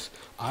 temperance.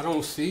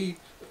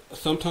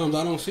 Sometimes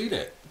I don't see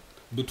that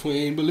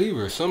between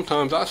believers.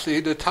 Sometimes I see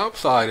the top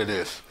side of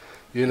this.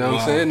 You know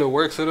what I'm saying? The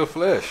works of the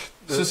flesh.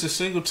 Sister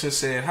Singleton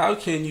said, how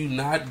can you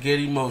not get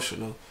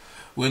emotional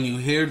when you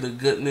hear the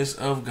goodness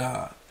of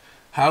God?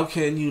 How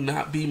can you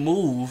not be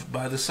moved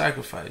by the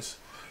sacrifice?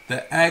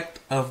 The act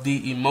of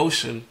the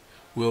emotion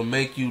will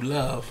make you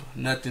love.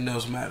 Nothing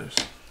else matters.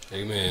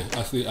 Amen.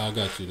 I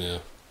got you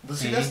now. But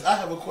see, I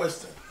have a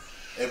question.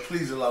 And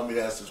please allow me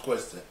to ask this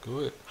question. Go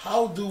ahead.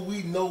 How do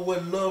we know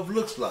what love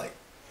looks like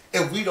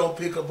if we don't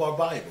pick up our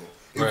Bible?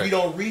 If we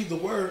don't read the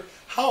word,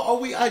 how are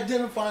we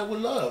identifying with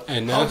love?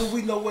 And how do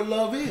we know what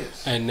love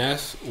is? And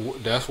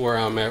that's where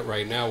I'm at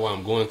right now, while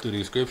I'm going through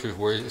these scriptures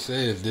where it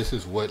says this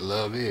is what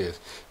love is.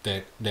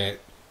 That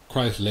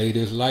Christ laid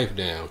his life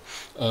down.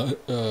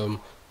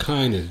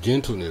 Kindness,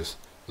 gentleness,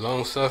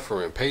 long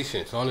suffering,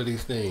 patience, all of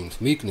these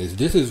things, meekness.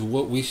 This is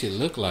what we should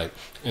look like.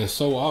 And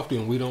so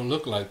often we don't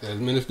look like that. As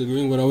Minister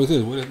Greenwood always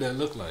says, what does that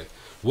look like?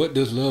 What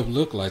does love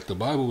look like? The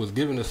Bible was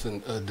giving us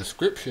a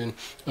description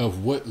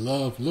of what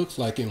love looks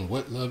like and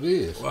what love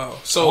is. Wow.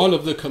 So all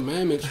of the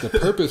commandments, the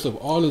purpose of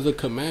all of the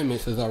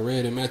commandments, as I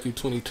read in Matthew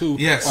 22,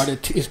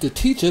 is to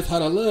teach us how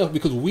to love,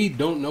 because we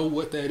don't know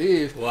what that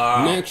is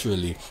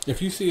naturally.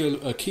 If you see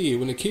a kid,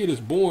 when a kid is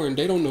born,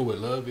 they don't know what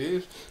love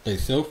is. They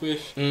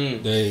selfish.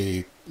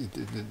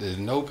 There's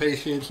no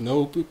patience,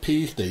 no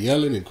peace. They're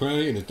yelling and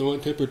crying and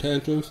throwing temper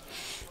tantrums.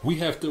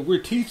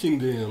 We're teaching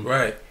them.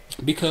 Right.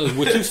 Because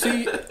what you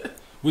see...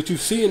 what you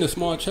see in a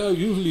small child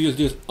usually is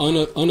just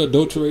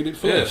unadulterated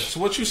flesh. Yeah, so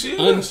what you see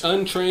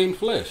untrained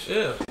flesh.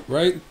 Yeah.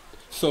 Right?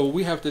 So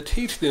we have to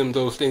teach them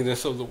those things. And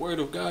so the Word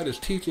of God is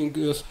teaching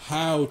us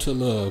how to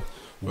love,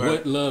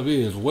 what love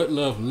is, what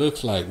love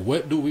looks like,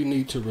 what do we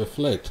need to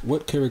reflect,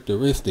 what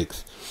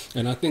characteristics.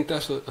 And I think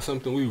that's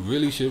something we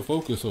really should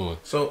focus on.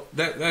 So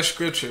that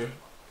scripture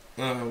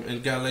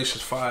in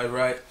Galatians 5,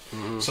 right?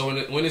 Mm-hmm. So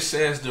when it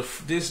says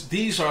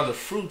these are the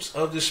fruits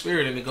of the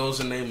Spirit, and it goes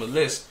and name a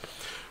list,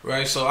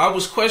 right? So I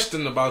was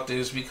questioning about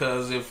this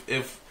because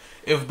if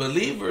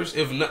non-believers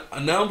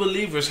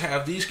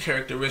have these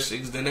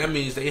characteristics, then that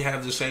means they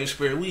have the same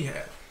spirit we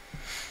have.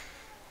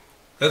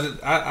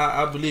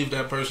 I believe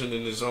that person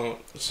in his own,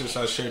 since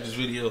I shared this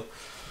video.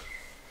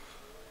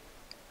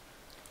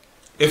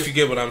 If you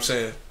get what I'm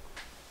saying.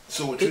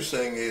 So what you're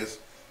saying is,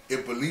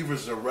 if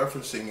believers are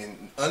referencing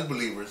in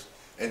unbelievers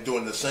and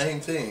doing the same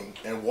thing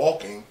and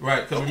walking.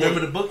 Right, because remember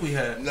the book we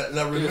had.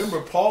 Now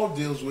remember, Paul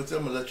deals with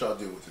them, and let y'all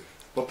deal with it.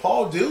 But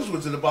Paul deals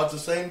with it about the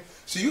same.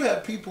 So you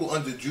have people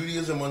under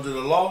Judaism, under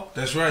the law,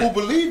 that's right, who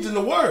believed in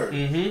the word,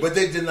 mm-hmm. but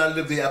they did not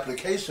live the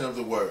application of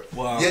the word.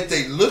 Wow. Yet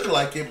they look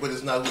like it, but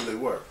it's not who they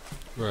were.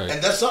 Right.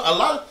 And that's a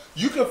lot.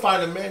 You can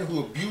find a man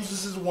who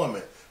abuses his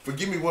woman.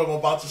 Forgive me what I'm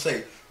about to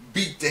say.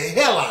 Beat the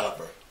hell out of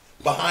her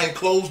behind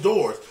closed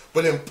doors,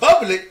 but in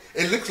public,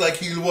 it looks like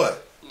he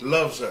what?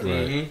 Loves her. Right.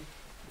 Mm-hmm.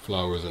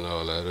 Flowers and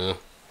all that, huh?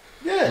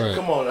 Yeah, right.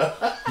 Come on now.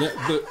 Yeah,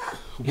 but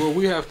what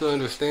we have to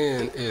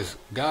understand is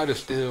God is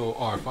still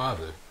our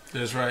Father.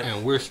 That's right.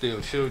 And we're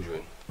still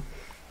children.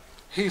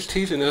 He's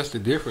teaching us the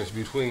difference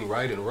between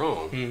right and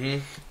wrong. Mm-hmm.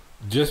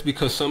 Just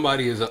because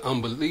somebody is an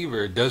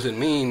unbeliever doesn't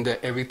mean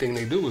that everything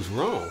they do is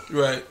wrong.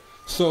 Right.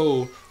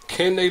 So,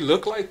 can they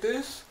look like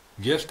this?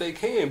 Yes, they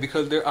can,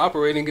 because they're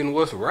operating in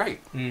what's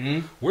right.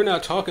 Mm-hmm. We're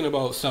not talking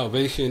about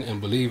salvation and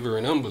believer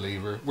and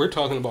unbeliever. We're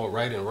talking about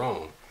right and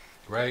wrong,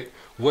 right?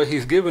 What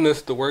he's given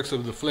us, the works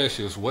of the flesh,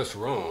 is what's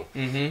wrong.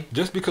 Mm-hmm.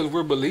 Just because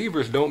we're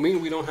believers don't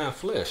mean we don't have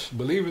flesh.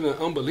 Believers and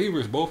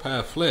unbelievers both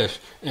have flesh,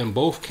 and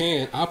both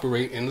can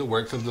operate in the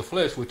works of the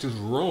flesh, which is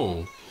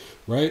wrong,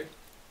 right?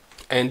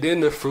 And then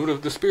the fruit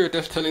of the Spirit,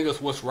 that's telling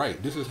us what's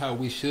right. This is how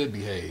we should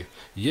behave.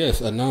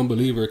 Yes, a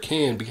non-believer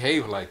can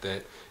behave like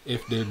that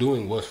if they're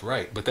doing what's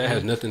right. But that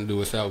has nothing to do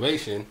with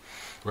salvation,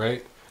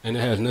 right? And it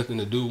has nothing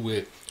to do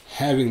with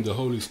having the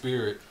Holy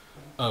Spirit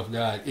of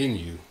God in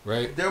you,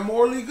 right? They're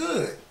morally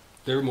good.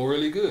 They're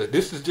morally good.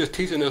 This is just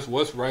teaching us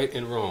what's right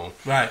and wrong.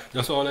 Right.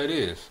 That's all that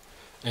is.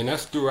 And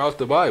that's throughout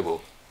the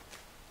Bible.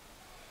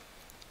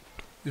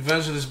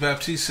 Evangelist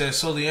Baptiste says,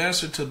 so the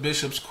answer to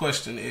Bishop's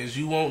question is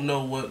you won't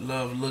know what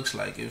love looks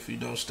like if you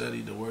don't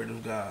study the Word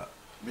of God.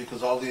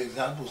 Because all the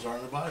examples are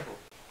in the Bible.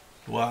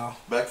 Wow.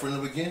 Back from the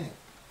beginning.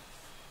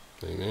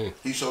 Amen.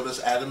 He showed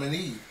us Adam and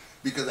Eve.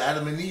 Because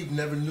Adam and Eve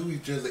never knew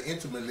each other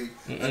intimately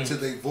until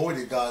they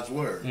voided God's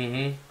Word.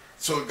 Mm-hmm.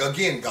 So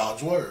again,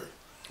 God's Word.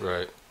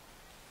 Right.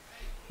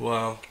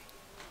 Wow.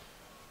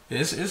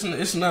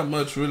 It's not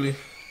much really,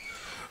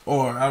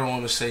 or I don't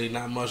want to say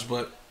not much,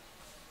 but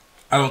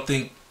I don't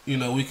think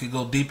we could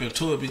go deep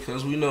into it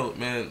because we know,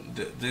 man,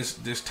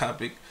 this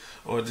topic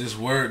or this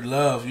word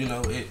love,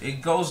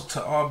 it goes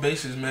to all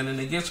bases, man, and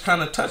it gets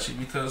kind of touchy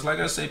because, like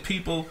I say,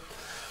 people,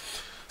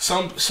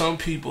 some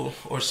people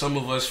or some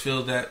of us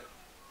feel that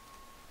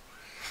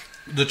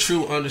the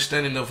true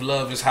understanding of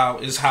love is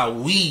how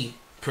we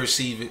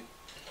perceive it.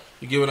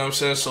 You get what I'm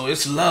saying? So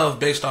it's love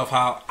based off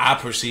how I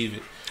perceive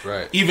it.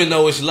 Right. Even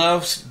though it's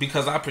love,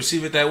 because I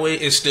perceive it that way,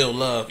 it's still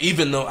love.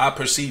 Even though I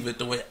perceive it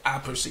the way I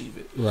perceive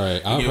it.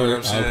 Right. I've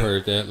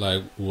heard that,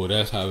 like, well,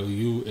 that's how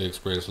you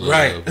express love.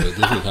 Right. But this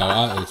is how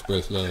I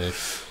express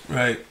love.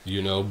 Right.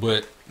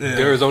 But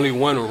there is only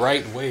one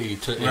right way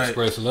to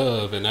express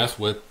love, and that's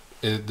what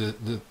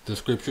the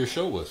scriptures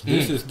show us.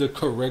 This is the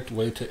correct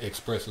way to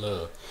express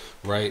love,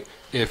 right?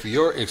 If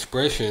your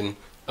expression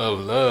of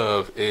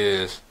love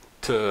is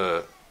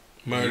to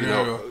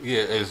murder,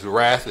 is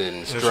wrath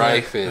and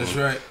strife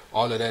and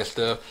all of that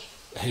stuff,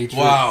 hatred.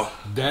 Wow,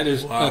 that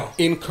is an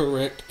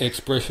incorrect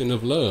expression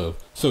of love.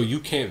 So you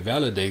can't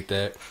validate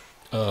that.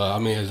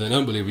 As an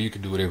unbeliever, you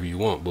can do whatever you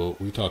want, but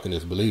we're talking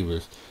as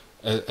believers.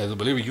 As a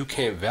believer, you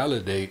can't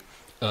validate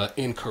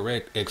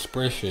incorrect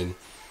expression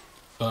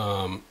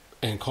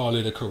and call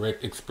it a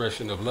correct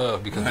expression of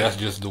love because that's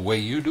just the way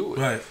you do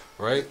it.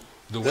 Right.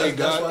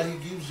 That's why he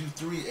gives you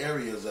 3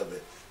 areas of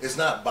it. It's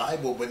not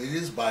Bible, but it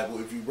is Bible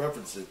if you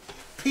reference it.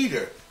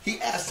 Peter, he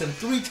asked him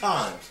 3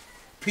 times,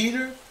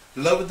 Peter,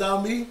 lovest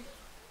thou me?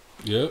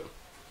 Yep.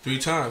 3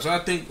 times. I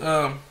think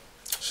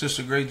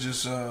Sister Gray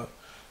just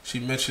she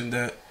mentioned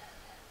that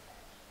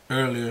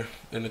earlier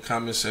in the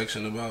comment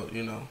section about,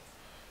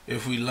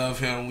 if we love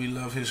him, we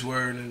love his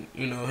word, and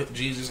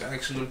Jesus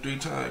asked him 3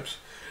 times.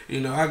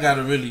 I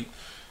gotta really,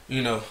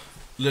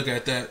 look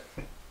at that,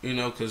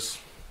 because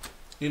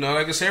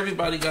like I said,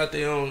 everybody got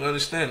their own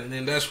understanding,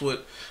 and that's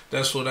what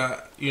gets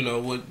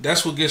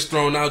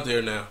thrown out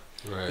there now.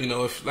 Right.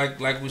 If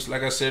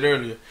like I said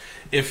earlier,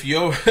 if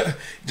you're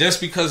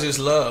just because it's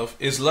love,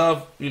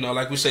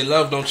 like we say,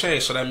 love don't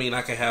change. So that means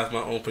I can have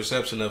my own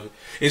perception of it.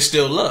 It's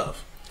still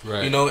love.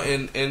 Right. You know,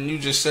 and you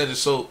just said it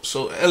so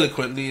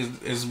eloquently,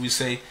 as we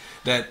say,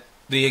 that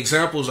the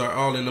examples are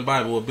all in the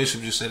Bible. Well,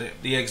 Bishop just said it.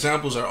 The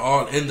examples are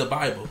all in the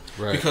Bible.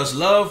 Right. Because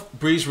love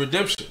breeds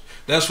redemption.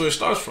 That's where it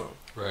starts from.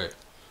 Right.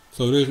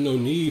 So there's no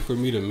need for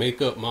me to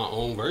make up my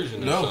own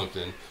version of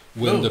something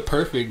when the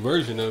perfect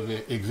version of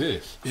it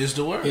exists. Is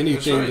the word.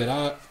 Anything that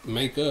I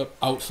make up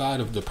outside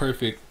of the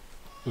perfect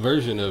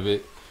version of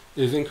it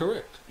is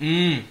incorrect.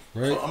 Right?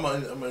 So I'm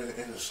gonna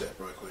intercept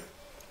right quick.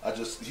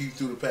 He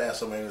threw the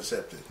pass, I'm gonna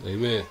intercept it.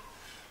 Amen.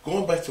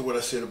 Going back to what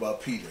I said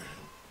about Peter.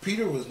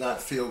 Peter was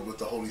not filled with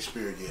the Holy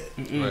Spirit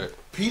yet. Right.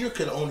 Peter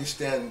could only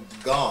stand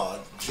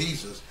God,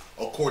 Jesus,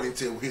 according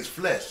to his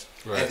flesh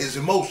Right. and his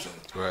emotions.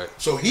 Right.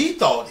 So he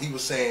thought he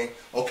was saying,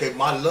 okay,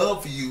 my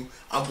love for you,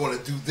 I'm going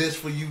to do this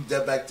for you,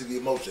 that back to the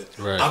emotion.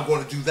 Right. I'm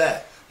going to do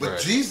that. But Right.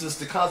 Jesus,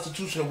 the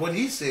constitution of what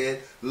he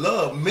said,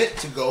 love meant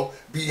to go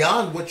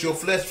beyond what your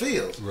flesh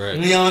feels. Right.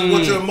 Beyond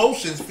what your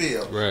emotions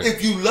feel. Right.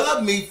 If you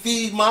love me,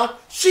 feed my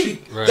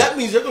sheep. Right. That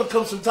means there are going to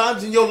come some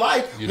times in your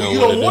life You when don't you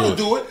wanna don't want to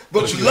do do it,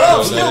 but But your you love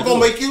don't still wanna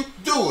going do to make you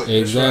do it.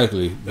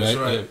 Exactly. That's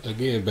right.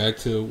 Again, back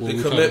to what The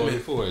we talked about commitment.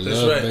 before. That's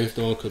Love right. based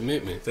on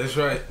commitment. That's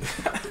right.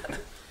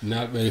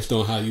 Not based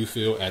on how you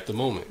feel at the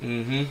moment.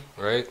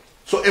 Mm-hmm. Right?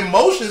 So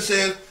emotion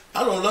says,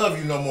 I don't love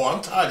you no more.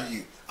 I'm tired of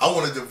you. I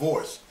want a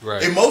divorce.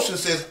 Right. Emotion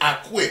says, I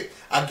quit.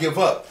 I give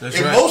up. That's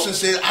Emotion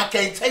says, I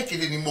can't take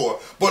it anymore.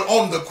 But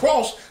on the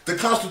cross, the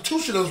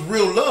constitution of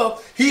real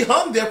love, he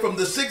hung there from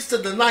the 6th to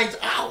the 9th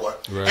hour.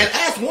 Right. And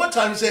asked one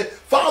time, he said,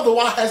 Father,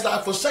 why hast thou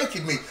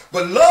forsaken me?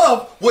 But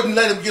love wouldn't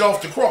let him get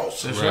off the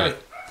cross. That's Right. right.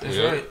 That's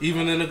Yeah. right.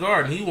 Even in the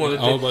garden, he wanted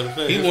I was about to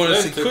say, he his wanted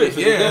friends to took quit. him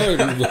to the Yeah,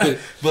 garden,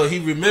 but he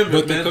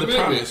remembered, the man, the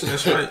commitment. promise.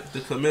 That's right. The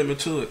commitment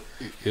to it.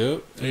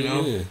 Yep. You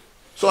know? Yeah.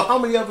 So how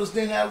many of us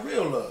didn't have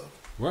real love?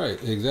 Right,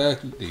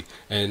 exactly.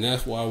 And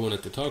that's why I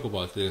wanted to talk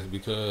about this,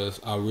 because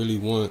I really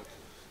want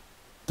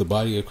the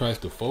body of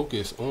Christ to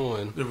focus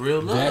on The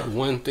real love. that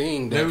one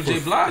thing that, Mary J.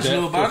 Blige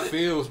knew about it.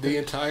 fulfills the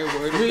entire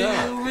word of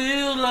God.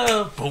 Real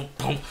love. Boom,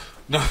 boom.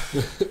 No.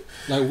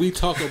 Like, we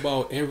talk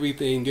about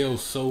everything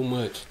else so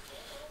much,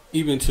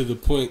 even to the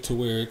point to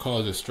where it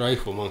causes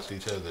strife amongst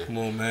each other. Come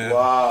on, man.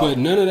 Wow. But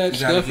none of that You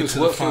gotta stuff get is to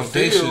the what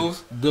foundation.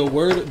 fulfills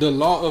the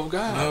law of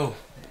God. No.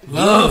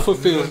 Love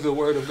fulfills the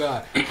word of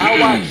God.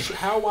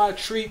 How I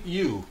treat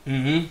you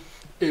Mm-hmm.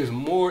 is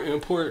more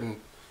important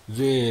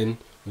than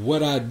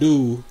what I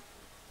do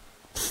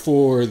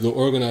for the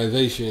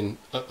organization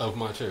of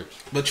my church.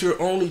 But you're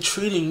only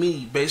treating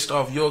me based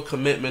off your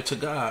commitment to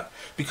God.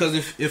 Because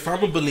if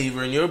I'm a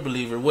believer and you're a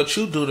believer, what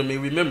you do to me,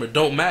 remember,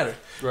 don't matter.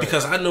 Right.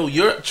 Because I know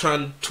you're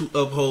trying to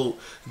uphold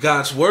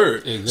God's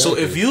word. Exactly. So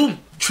if you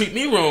treat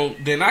me wrong,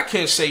 then I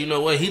can't say, you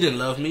know what, he didn't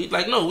love me.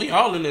 Like, no, we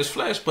all in this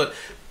flesh. But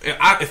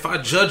if I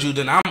judge you,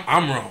 then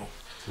I'm wrong.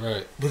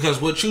 Right.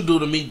 Because what you do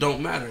to me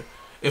don't matter.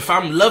 If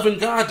I'm loving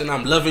God, then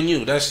I'm loving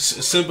you. That's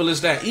as simple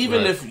as that.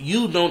 Even Right. if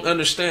you don't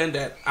understand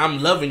that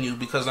I'm loving you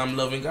because I'm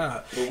loving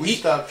God. But we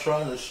stop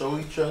trying to show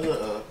each other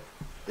up.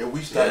 And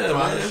we stop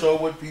trying to show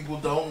what people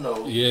don't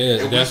know.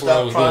 Yeah, and that's we where I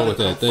stop was trying going with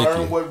to that. Thank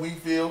confirm you. what we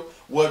feel,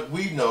 what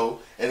we know.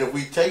 And if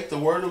we take the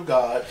word of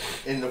God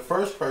in the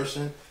first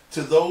person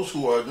to those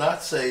who are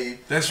not saved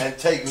and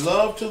take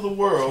love to the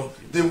world,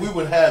 then we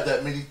would have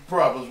that many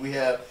problems we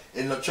have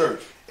in the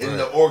church, in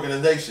the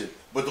organization.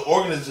 But the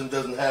organism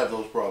doesn't have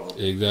those problems.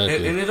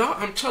 Exactly. And it all,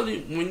 I'm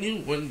telling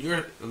you, when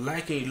you're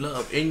lacking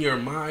love in your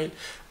mind,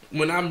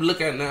 when I'm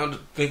looking now to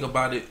think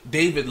about it,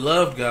 David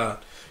loved God.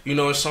 You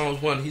know, in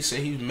Psalms 1, he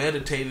said he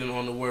meditated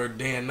on the word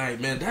day and night.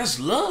 Man,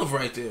 that's love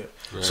right there.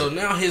 Right. So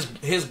now his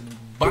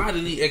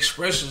bodily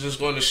expressions is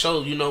going to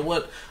show, you know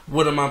what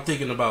am I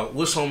thinking about?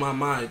 What's on my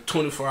mind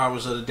 24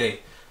 hours of the day?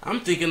 I'm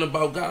thinking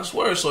about God's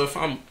word. So if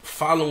I'm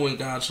following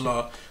God's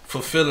law,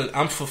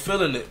 I'm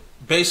fulfilling it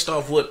based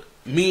off what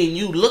me and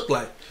you look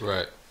like.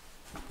 Right.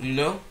 You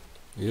know?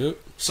 Yep.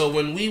 So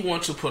when we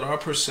want to put our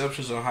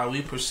perceptions on how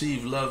we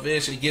perceive love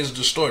is, it gets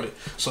distorted.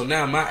 So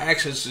now my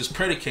actions is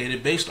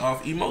predicated based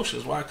off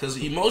emotions. Why? Because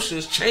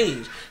emotions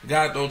change.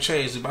 God don't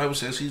change. The Bible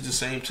says he's the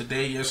same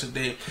today,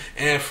 yesterday,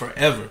 and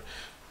forever.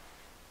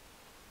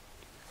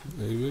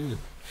 Amen.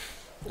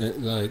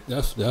 And like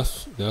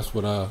that's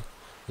what I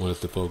want us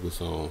to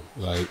focus on.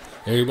 Like,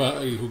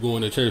 everybody who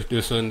going to church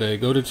this Sunday,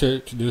 go to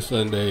church this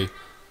Sunday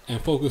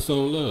and focus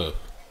on love.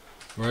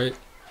 Right?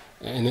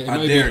 And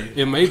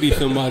it may be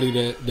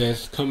somebody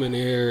that's coming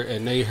there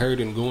and they hurt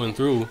and going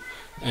through,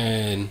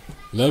 and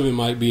loving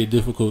might be a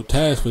difficult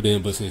task for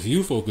them, but since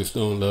you focused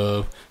on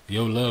love,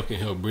 your love can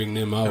help bring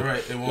them out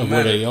of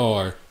where they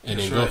are and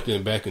engulf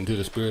them back into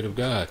the Spirit of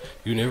God.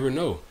 You never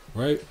know,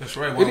 right? That's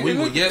right. Well, we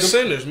were yet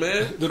sinners,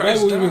 man. The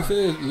Bible even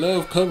says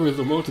love covers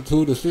a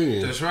multitude of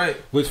sins. That's right.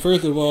 Which,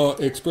 first of all,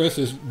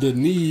 expresses the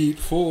need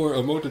for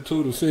a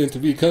multitude of sins to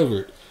be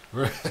covered.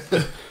 Right?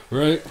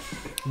 Right?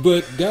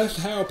 But that's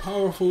how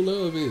powerful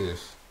love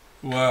is.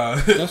 Wow.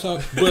 That's how.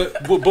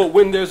 But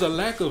when there's a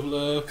lack of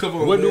love,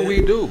 what do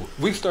we do?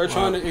 We start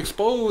trying to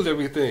expose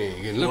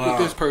everything, and look what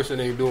this person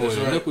ain't doing,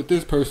 and look what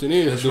this person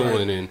is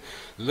doing, and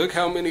look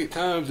how many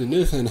times and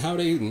this and how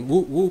they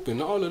whoop whoop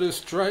and all of this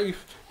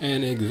strife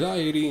and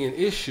anxiety and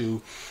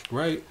issue,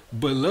 right?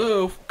 But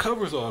love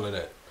covers all of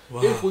that.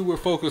 Wow. If we were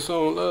focused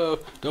on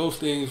love, those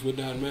things would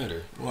not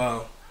matter.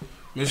 Wow.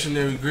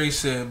 Missionary Grace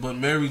said, but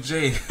Mary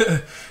J,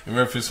 in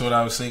reference to what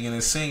I was singing,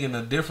 is singing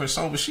a different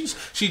song, but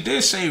she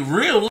did say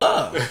real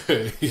love.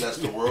 That's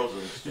the world's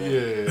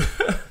understanding.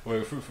 Yeah.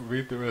 Wait,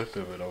 read the rest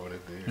of it. I want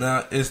to hear.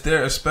 Now, is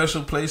there a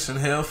special place in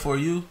hell for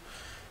you?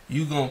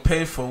 You gonna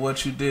pay for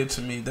what you did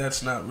to me.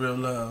 That's not real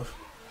love.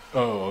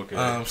 Oh,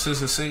 okay.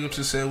 Sister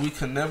Singleton said, we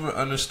can never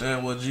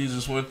understand what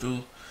Jesus went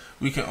through.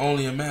 We can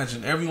only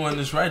imagine. Everyone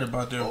is right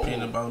about their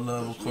opinion about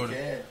love according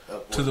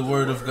to the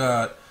Word of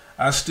God.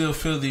 I still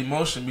feel the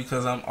emotion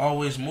because I'm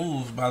always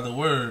moved by the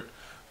Word,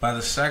 by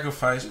the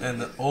sacrifice, and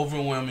the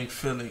overwhelming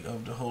feeling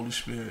of the Holy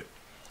Spirit.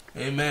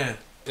 Amen.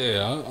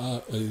 Yeah,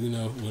 I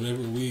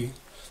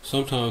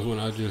sometimes when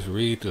I just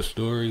read the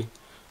story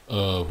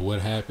of what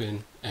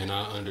happened and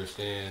I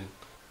understand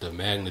the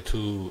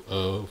magnitude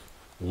of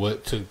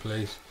what took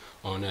place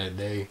on that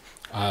day,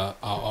 I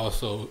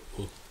also,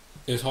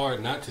 it's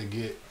hard not to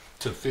get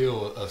to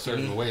feel a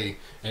certain way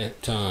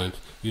at times,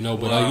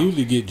 but I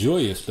usually get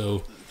joyous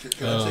though.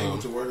 Can I tell you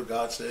what the Word of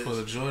God says? For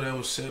the joy that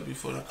was set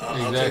before the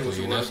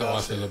exactly, and that's how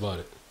I feel about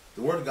it.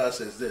 The Word of God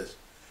says this: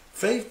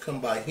 faith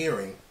comes by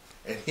hearing,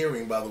 and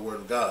hearing by the Word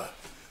of God.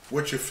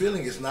 What you're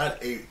feeling is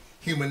not a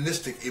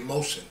humanistic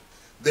emotion.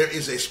 There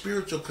is a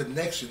spiritual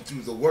connection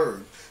through the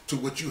Word to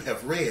what you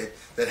have read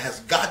that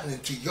has gotten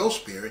into your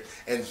spirit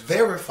and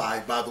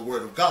verified by the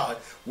Word of God,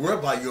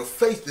 whereby your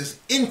faith is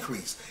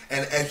increased.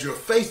 And as your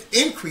faith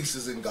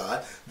increases in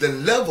God, the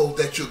level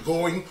that you're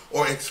going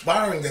or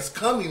expiring that's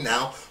coming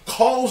now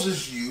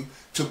causes you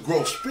to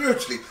grow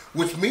spiritually,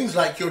 which means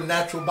like your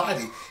natural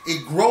body,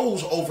 it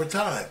grows over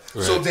time.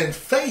 Right. So then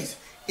faith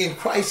in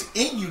Christ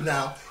in you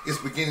now is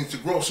beginning to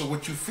grow. So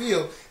what you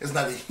feel is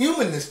not a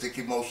humanistic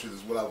emotion,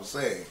 is what I was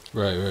saying.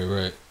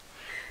 Right.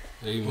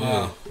 Amen.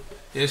 Wow.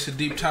 It's a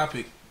deep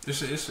topic.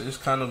 It's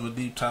kind of a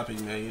deep topic,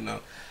 man.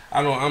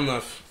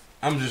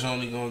 I'm just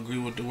only gonna agree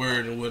with the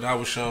Word and what I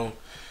was shown.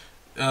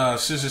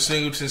 Sister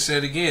Singleton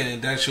said again,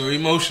 and that's your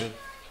emotion.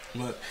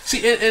 But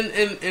see,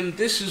 and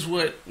this is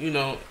what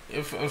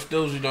if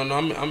those who don't know,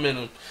 I'm in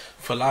a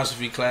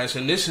philosophy class,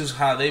 and this is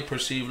how they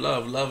perceive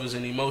love. Love is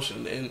an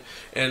emotion,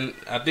 and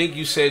I think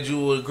you said you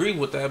would agree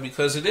with that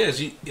because it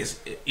is.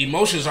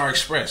 Emotions are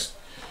expressed.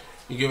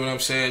 You get what I'm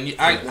saying?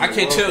 I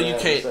can't tell you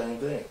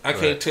can't. I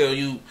can't tell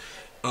you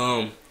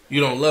you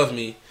don't love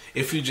me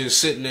if you just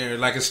sitting there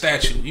like a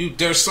statue.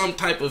 There's some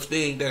type of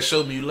thing that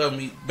showed me you love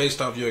me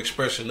based off your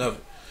expression of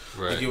it.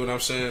 Right. You get what I'm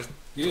saying?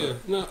 Yeah.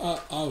 No,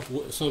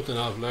 something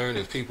I've learned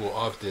is people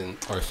often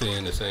are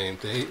saying the same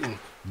thing,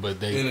 but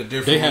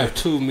they have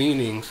two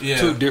meanings,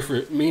 two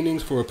different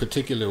meanings for a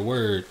particular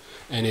word,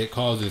 and it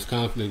causes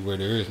conflict where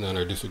there is none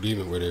or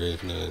disagreement where there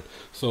is none.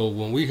 So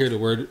when we hear the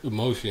word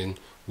emotion,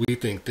 we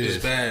think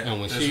this, and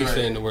when she's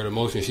saying the word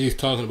emotion, she's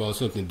talking about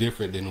something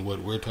different than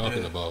what we're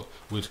talking about,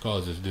 which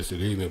causes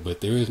disagreement.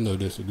 But there is no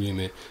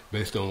disagreement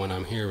based on when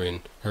I'm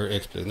hearing her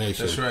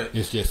explanation. That's right.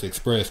 It's just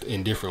expressed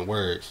in different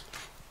words.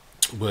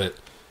 But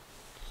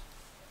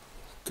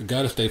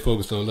gotta stay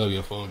focused on love.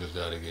 Your phone just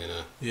died again,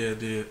 huh? Yeah, it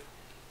did.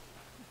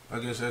 I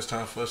guess that's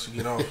time for us to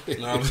get off.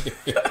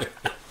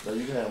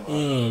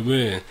 Oh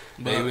man,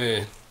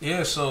 amen.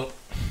 Yeah, so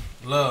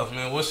love,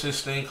 man. What's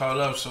this thing called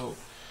love? So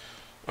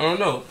I don't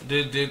know.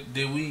 Did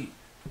we,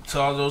 to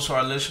all those who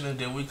are listening,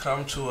 did we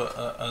come to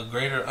a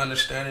greater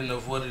understanding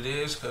of what it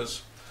is?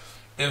 Because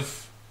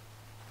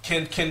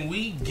can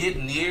we get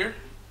near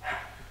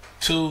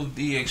to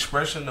the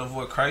expression of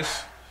what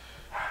Christ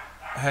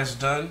has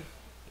done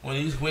when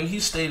he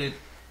stated,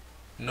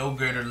 "No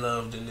greater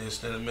love than this,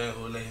 than a man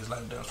who will lay his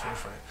life down for a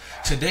friend."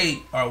 Today,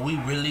 are we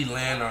really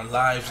laying our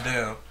lives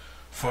down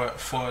for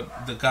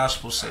the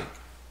gospel's sake,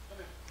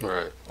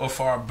 right, or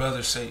for our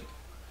brother's sake?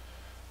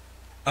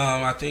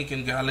 I think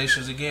in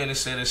Galatians again it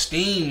said,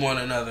 "Esteem one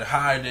another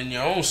higher than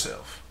your own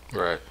self."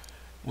 Right.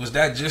 Was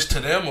that just to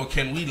them, or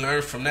can we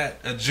learn from that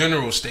a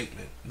general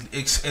statement?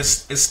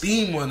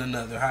 Esteem one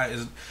another high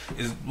is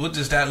what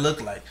does that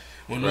look like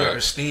when we're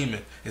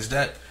esteeming? Is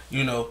that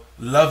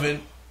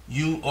loving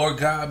you or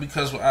God?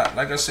 Because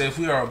like I said, if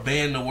we are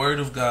obeying the Word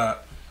of God,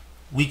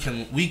 we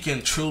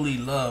can truly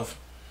love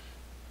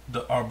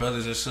our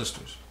brothers and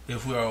sisters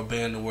if we are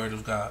obeying the Word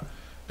of God.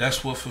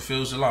 That's what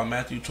fulfills the law.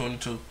 Matthew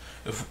 22.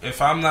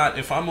 If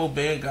I'm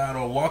obeying God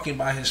or walking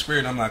by His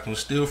Spirit, I'm not gonna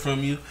steal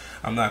from you.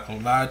 I'm not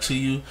gonna lie to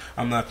you.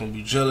 I'm not gonna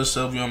be jealous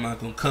of you. I'm not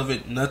gonna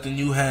covet nothing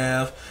you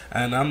have.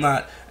 And I'm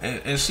not.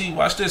 And see,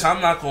 watch this.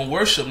 I'm not gonna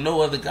worship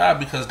no other God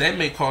because they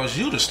may cause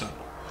you to stumble.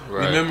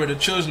 Right. Remember the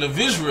children of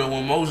Israel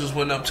when Moses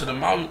went up to the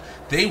mountain,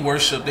 they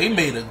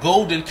made a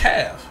golden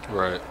calf.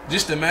 Right.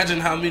 Just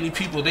imagine how many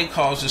people they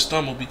caused to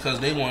stumble because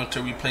they wanted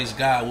to replace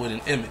God with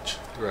an image.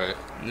 Right.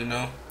 You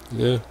know?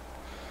 Yeah.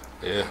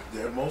 Yeah.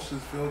 Their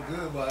emotions feel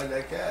good by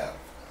that calf.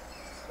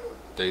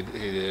 They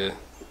did.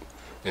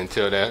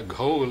 Until that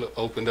hole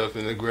opened up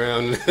in the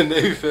ground and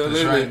they fell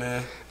That's in right, it.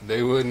 man.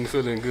 They wasn't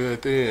feeling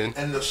good then.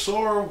 And the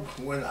sower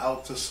went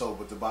out to sow,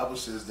 but the Bible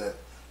says that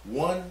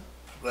one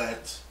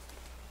plants,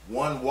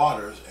 one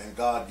waters, and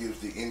God gives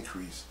the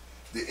increase.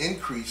 The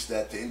increase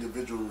that the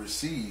individual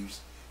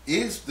receives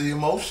is the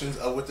emotions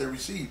of what they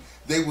receive.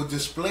 They will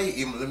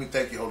display, let me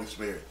thank you, Holy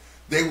Spirit.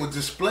 They will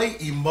display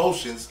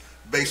emotions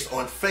based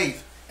on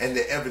faith and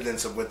the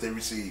evidence of what they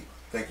receive.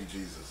 Thank you,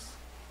 Jesus.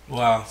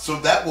 Wow. So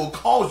that will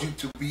cause you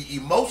to be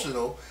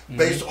emotional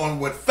based on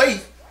what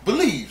faith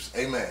believes.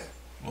 Amen.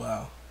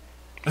 Wow.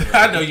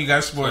 I know you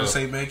got more to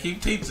say, man.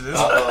 Keep teaching this.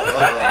 No,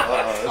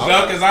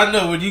 because I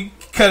know when you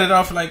cut it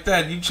off like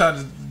that, you try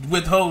to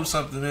withhold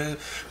something, man.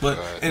 But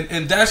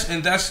and that's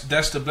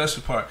the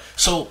blessed part.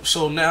 So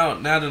now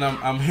that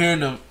I'm hearing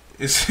them,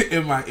 it's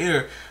in my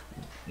ear.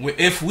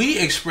 If we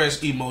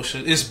express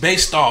emotion, it's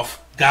based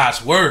off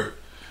God's word.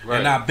 Right.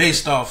 And not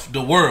based off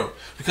the world,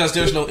 because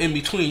there's no in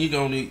between. You can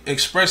only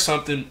express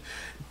something.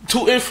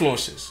 Two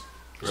influences.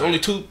 There's only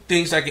two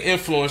things that can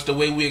influence the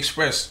way we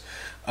express,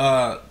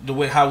 the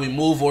way how we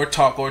move or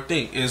talk or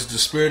think. Is the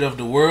spirit of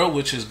the world,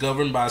 which is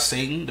governed by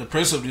Satan, the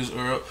prince of this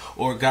world,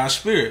 or God's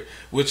spirit,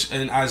 which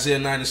in Isaiah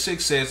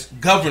 9:6 says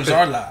governs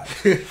our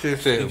lives. You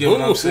get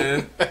what I'm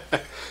saying?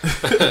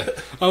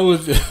 I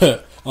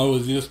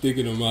was just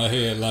thinking in my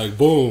head like,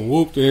 boom,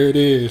 whoop, there it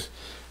is.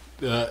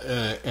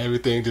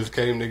 Everything just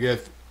came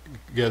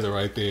together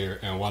right there.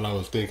 And while I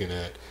was thinking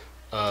that,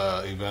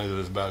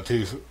 Evangelist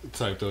Baptiste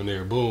typed on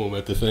there, boom,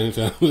 at the same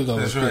time as I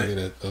was thinking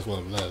that. That's why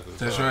I'm laughing.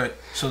 That's right.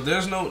 So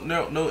there's no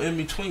in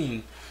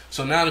between.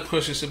 So now the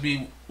question should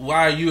be,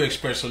 why are you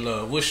expressing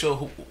love?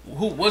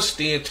 What's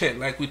the intent?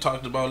 Like we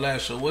talked about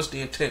last show, what's the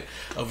intent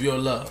of your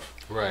love?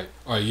 Right.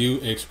 Are you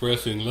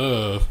expressing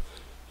love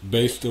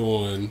based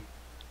on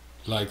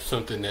like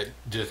something that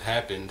just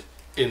happened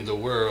in the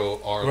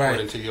world or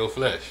according to your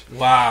flesh?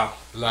 Wow.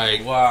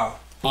 Like, wow.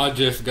 I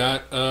just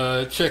got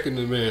a check in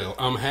the mail.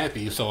 I'm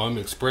happy, so I'm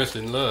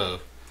expressing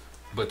love.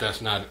 But that's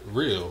not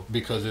real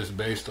because it's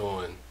based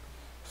on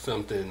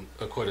something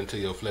according to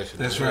your flesh.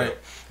 That's right.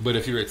 But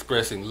if you're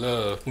expressing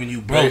love when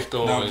you broke,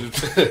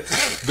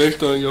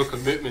 based on your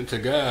commitment to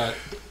God,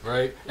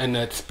 right, and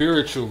that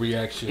spiritual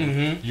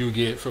reaction you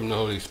get from the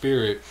Holy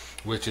Spirit,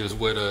 which is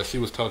what she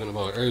was talking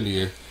about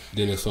earlier,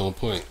 then it's on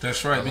point.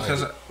 That's right,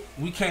 because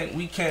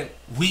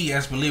we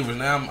as believers.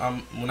 Now,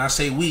 when I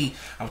say we,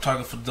 I'm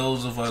talking for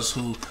those of us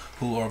who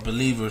are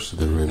believers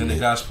in the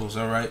Gospels.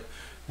 All right,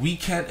 we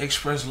can't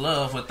express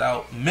love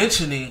without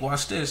mentioning.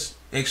 Watch this.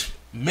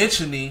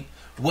 Mentioning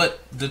what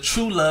the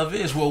true love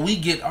is, where we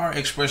get our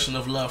expression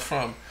of love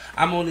from.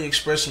 I'm only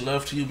expressing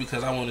love to you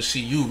because I want to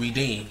see you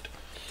redeemed.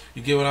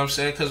 You get what I'm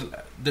saying? Because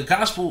the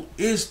gospel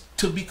is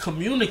to be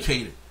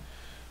communicated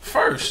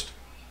first.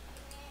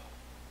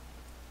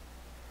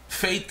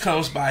 Faith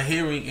comes by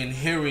hearing, and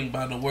hearing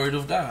by the word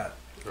of God.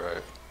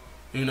 Right.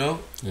 You know?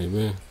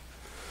 Amen.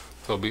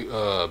 So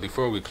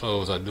before we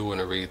close, I do want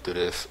to read through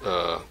this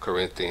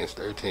Corinthians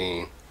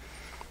 13,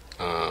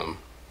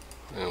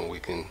 and we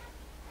can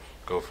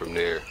go from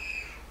there.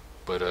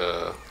 But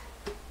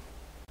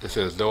it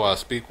says, though I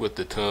speak with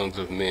the tongues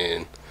of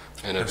men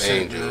and of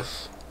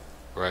angels,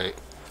 right,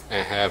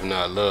 and have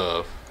not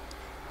love,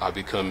 I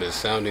become as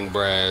sounding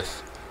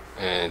brass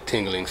and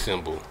tingling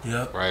cymbal.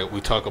 Yep. Right? We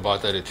talk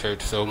about that at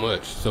church so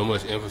much. So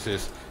much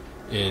emphasis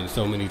in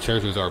so many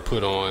churches are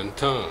put on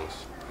tongues.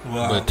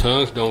 Wow. But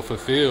tongues don't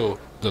fulfill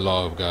the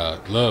law of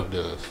God. Love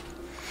does.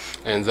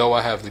 And though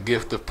I have the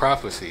gift of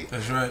prophecy,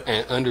 that's right,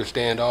 and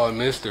understand all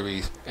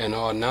mysteries and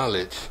all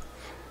knowledge,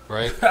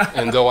 right?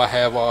 And though I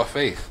have all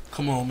faith.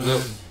 Come on, man.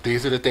 Look,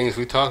 these are the things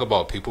we talk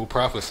about. People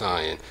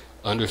prophesying,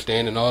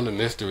 understanding all the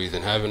mysteries,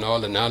 and having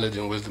all the knowledge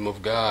and wisdom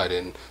of God,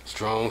 and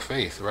strong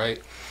faith, right?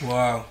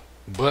 Wow.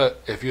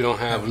 But if you don't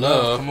have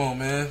love, come on,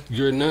 man,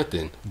 you're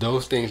nothing.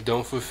 Those things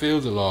don't fulfill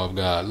the law of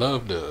God.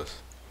 Love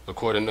does.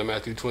 According to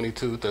Matthew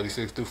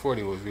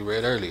 22:36-40, which we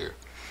read earlier.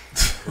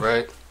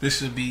 Right? This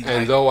should be.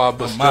 And though I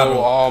bestow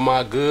all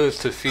my goods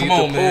to feed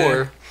the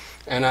poor,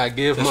 and I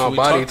give my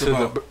body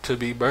to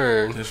be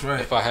burned, that's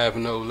right, if I have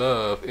no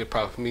love, it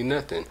profits me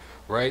nothing.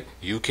 Right?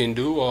 You can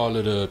do all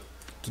of the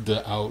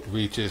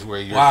outreaches where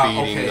you're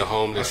feeding the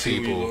homeless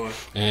people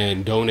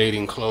and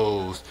donating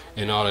clothes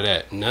and all of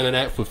that. None of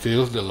that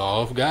fulfills the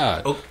law of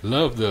God.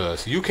 Love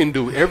does. You can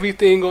do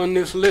everything on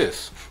this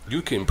list.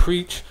 You can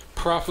preach,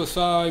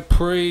 prophesy,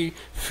 pray,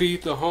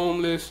 feed the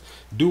homeless,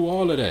 do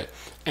all of that,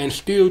 and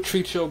still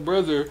treat your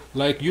brother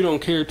like you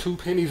don't care two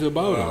pennies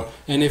about him.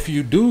 And if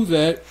you do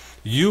that,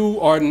 you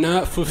are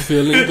not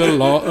fulfilling the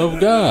law of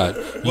God.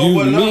 Well,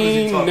 what love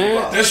is he talking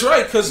about? That's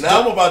right. Because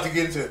now I'm about to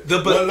get into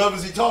what love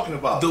is he talking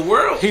about? The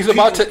world. He's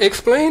about to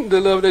explain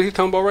the love that he's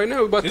talking about right now.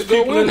 We're about to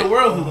go people in the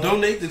world who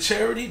donate to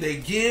charity. They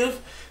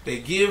give.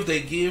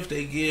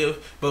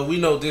 But we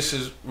know this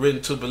is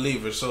written to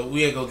believers, so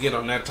we ain't gonna get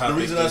on that topic.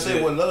 The reason I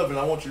say what love, and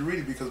I want you to read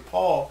it because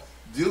Paul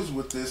deals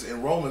with this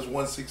in Romans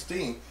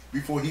 1:16.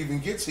 before he even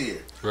gets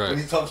here. Right. When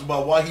he talks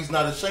about why he's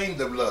not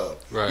ashamed of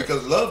love. Right.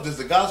 Because love is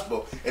the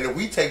gospel. And if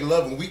we take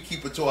love and we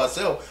keep it to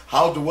ourselves,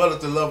 how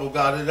dwelleth the love of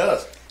God in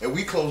us? And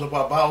we close up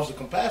our bowels of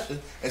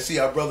compassion and see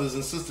our brothers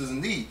and sisters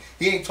in need.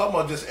 He ain't talking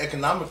about just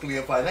economically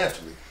and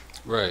financially.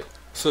 Right.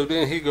 So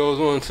then he goes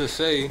on to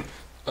say,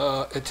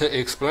 to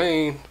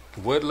explain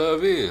what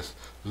love is.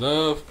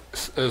 Love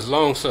is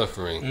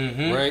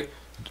long-suffering, right?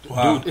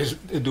 Wow.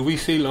 Do we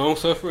see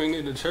long-suffering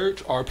in the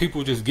church? Or are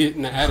people just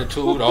getting the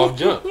attitude off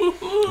jump,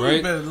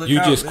 right? You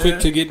just quick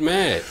to get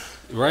mad,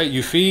 right?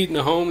 You feeding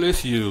the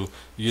homeless, you're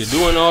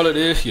doing all of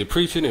this, you're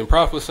preaching and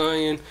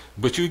prophesying,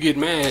 but you get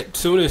mad.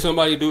 Soon as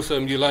somebody do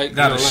something you like,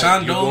 got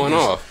you're going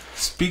off.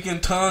 Speaking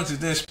tongues and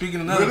then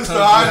speaking another Minister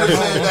tongue. Isaac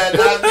said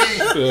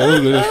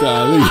that,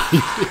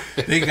 not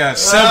me. They got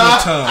several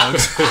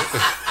tongues.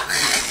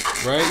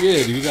 Right,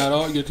 yeah, you got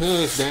all your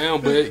tongues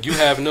down, but you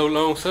have no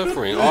long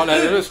suffering. All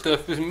that other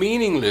stuff is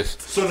meaningless.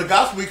 So the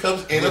gospel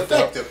becomes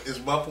ineffective,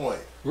 is my point.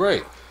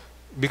 Right.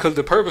 Because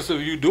the purpose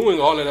of you doing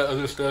all of that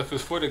other stuff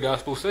is for the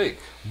gospel's sake.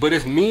 But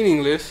it's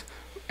meaningless,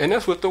 and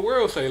that's what the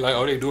world say, like,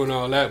 oh, they doing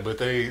all that, but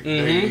they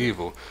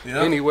evil. Yep.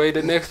 Anyway,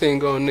 the next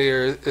thing on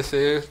there, it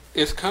says,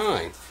 it's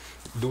kind.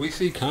 Do we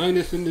see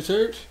kindness in the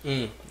church?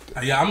 Yeah,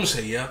 I'm going to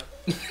say yeah.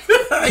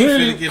 I ain't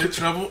finna get in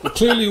trouble.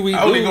 Clearly we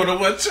I only go to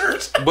one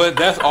church. But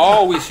that's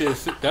all we should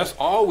see. That's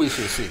all we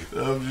should see.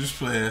 I'm just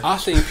playing.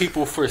 I've seen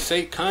people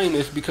forsake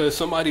kindness because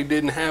somebody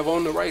didn't have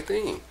on the right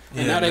thing.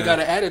 And now they got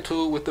an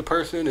attitude with the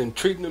person and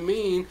treating them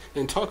mean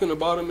and talking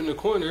about them in the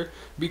corner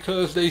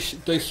because they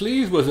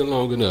sleeves wasn't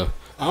long enough.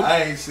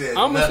 I ain't said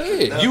I'm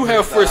nothing.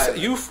 saying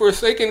you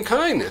forsaken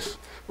kindness,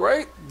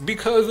 right?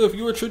 Because of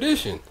your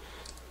tradition.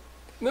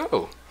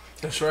 No.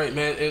 That's right,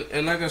 man.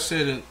 And like I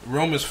said in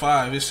Romans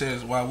 5, it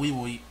says, while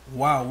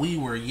we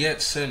were yet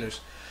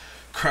sinners,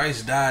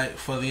 Christ died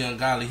for the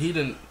ungodly. He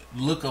didn't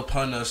look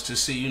upon us to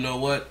see, you know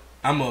what,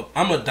 I'm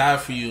a die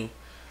for you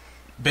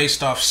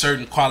based off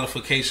certain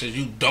qualifications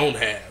you don't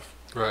have.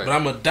 Right. But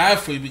I'm gonna die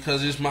for you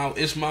because it's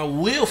my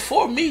will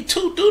for me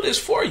to do this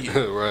for you.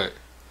 Right.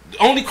 The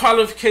only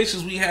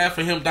qualifications we have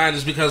for him dying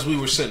is because we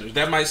were sinners.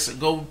 That might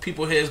go over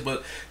people's heads,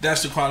 but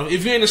that's the qualification.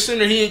 If you ain't a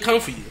sinner, he ain't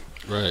come for you.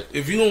 Right.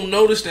 If you don't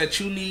notice that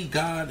you need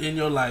God in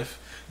your life,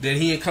 then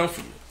he ain't come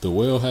for you. The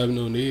well have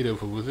no need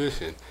of a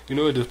physician. You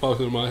know, it just pops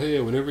in my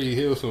head. Whenever he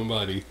heals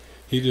somebody,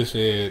 he just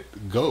said,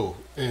 go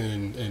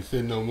and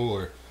sin no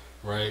more.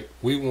 Right?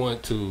 We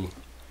want to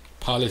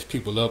polish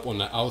people up on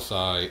the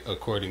outside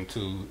according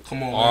to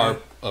our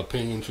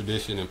opinion,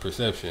 tradition, and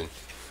perception.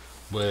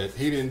 But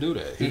he didn't do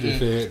that. He just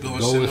said, go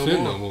and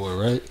sin no more.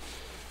 Right?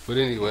 But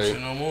anyway.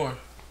 Sin no more.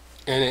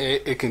 And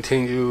it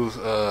continues,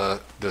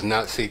 does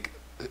not seek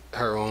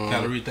her own.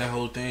 Gotta read that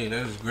whole thing.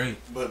 That is great.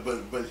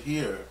 But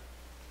here,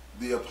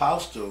 the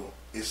apostle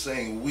is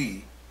saying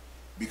we,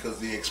 because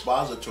the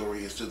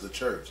expository is to the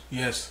church.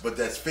 Yes. But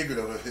that's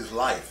figurative of his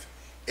life.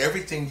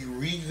 Everything you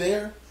read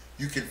there,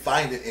 you can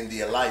find it in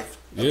the life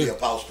of the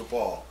apostle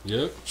Paul.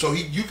 Yep. So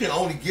you can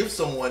only give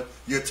someone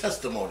your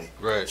testimony.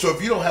 Right. So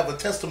if you don't have a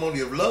testimony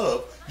of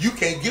love, you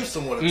can't give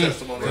someone a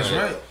testimony of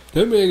love.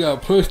 That man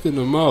got punched in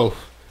the mouth.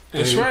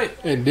 That's right.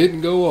 And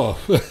didn't go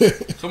off.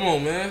 Come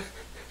on, man.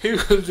 He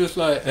was just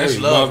like, hey,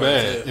 my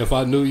bad. If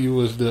I knew you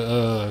was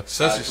the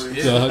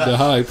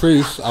high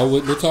priest, I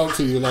wouldn't have talked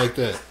to you like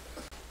that.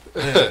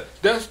 Yeah.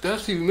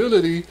 That's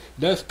humility.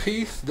 That's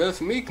peace.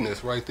 That's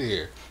meekness right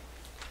there.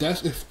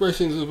 That's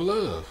expressions of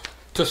love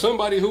to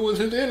somebody who was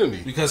his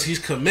enemy. Because he's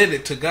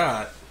committed to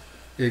God.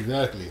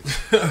 Exactly.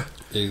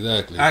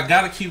 Exactly. I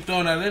gotta keep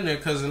throwing that in there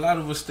because a lot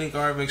of us think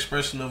our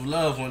expression of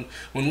love when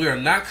we are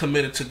not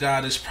committed to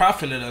God is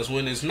profiting us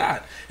when it's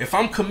not. If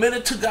I'm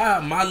committed to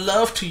God, my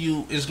love to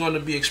you is going to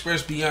be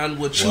expressed beyond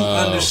what you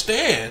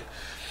understand.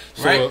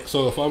 Right?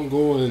 So if I'm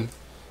going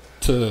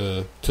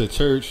to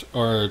church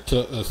or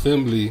to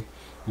assembly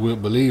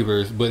with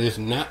believers, but it's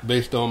not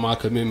based on my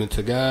commitment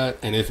to God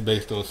and it's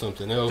based on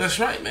something else. That's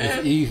right, man.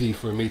 It's easy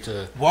for me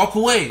to walk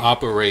away,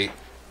 operate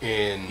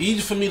in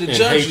easy for me to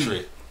judge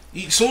hatred.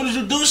 You. As soon as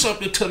you do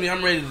something to me,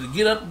 I'm ready to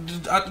get up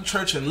out the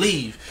church and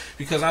leave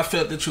because I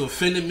felt that you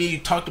offended me, you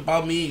talked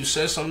about me, you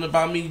said something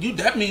about me.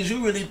 That means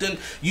you really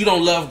you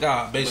don't love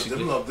God,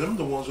 basically. But them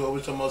the ones who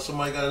always talking about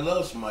somebody got to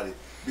love somebody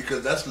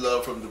because that's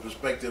love from the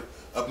perspective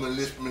of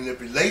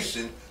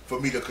manipulation for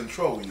me to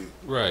control you.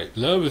 Right.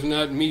 Love is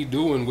not me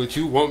doing what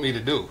you want me to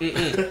do.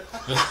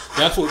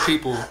 That's what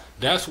people.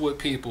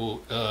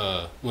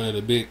 One of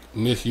the big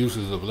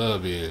misuses of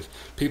love is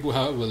people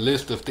have a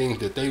list of things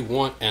that they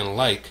want and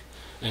like.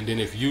 And then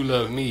if you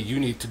love me, you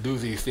need to do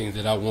these things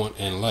that I want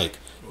and like.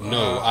 Wow.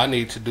 No, I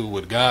need to do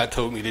what God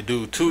told me to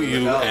do to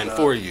you and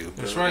for you.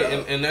 That's right,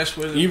 and that's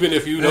where even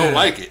if you don't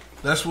like it.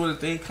 That's where the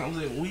thing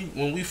comes in.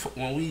 When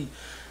we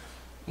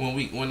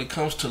when it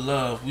comes to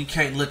love, we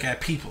can't look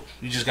at people.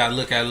 You just gotta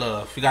look at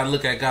love. You gotta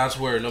look at God's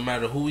word. No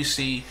matter who we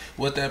see,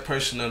 what that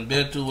person done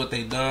been through, what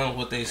they done,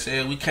 what they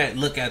said, we can't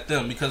look at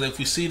them, because if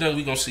we see them,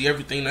 we gonna see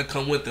everything that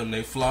come with them.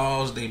 They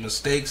flaws, they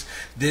mistakes,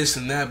 this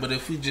and that. But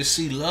if we just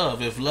see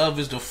love, if love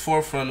is the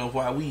forefront of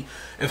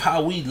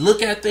how we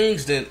look at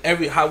things, then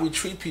how we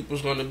treat people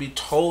is gonna be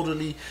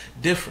totally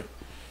different.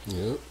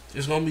 Yep.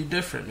 It's gonna be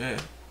different, man.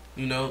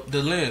 You know,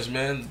 the lens,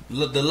 man,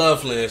 the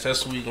love lens.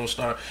 That's what we gonna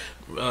start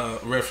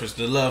reference,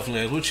 the love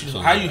lens.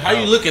 How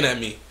you looking at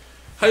me?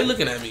 How you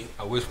looking at me?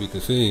 I wish we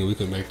could sing. We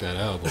could make that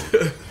album.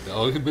 The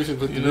only Bishop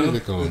put the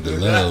music on the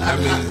love.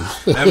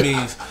 That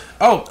means.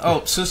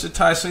 Oh, Sister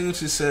Ty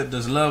Singleton said,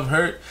 "Does love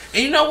hurt?"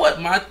 And you know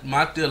what?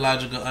 My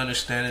theological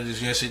understanding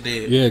is yes, it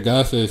did. Yeah,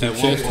 God says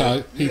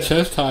He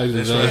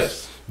chastises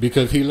us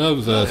because He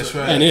loves us, That's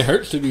right. And it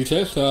hurts to be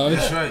chastised.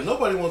 That's right.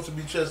 Nobody wants to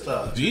be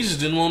chastised. Jesus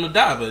didn't want to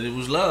die, but it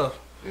was love.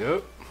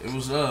 Yep. It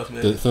was love,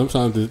 man.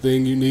 Sometimes the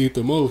thing you need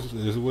the most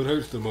is what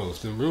hurts the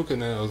most. And root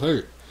canals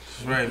hurt.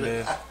 Right,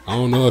 man. I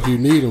don't know if you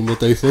need them, but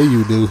they say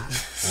you do.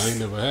 I ain't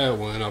never had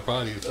one. I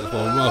probably used to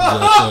fall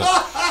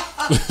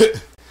off like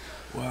that.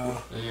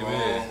 Wow.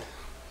 Amen.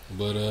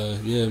 But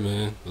yeah,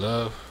 man,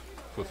 love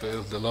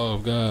fulfills the law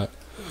of God,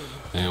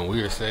 and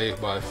we are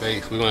saved by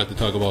faith. We're gonna have to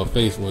talk about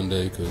faith one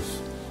day,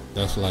 because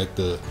that's like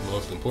the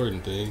most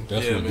important thing.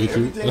 That's what get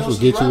you. That's what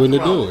get you in the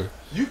door.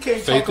 You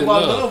can't Faith talk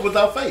about and love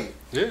without faith.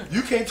 Yeah.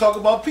 You can't talk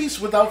about peace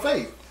without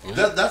faith.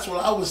 Yeah. That's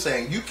what I was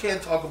saying. You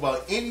can't talk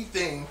about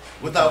anything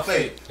without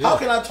faith. Yeah. How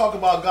can I talk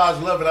about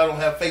God's love and I don't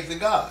have faith in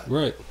God?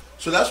 Right.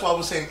 So that's why I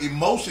was saying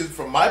emotions,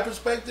 from my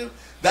perspective,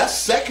 that's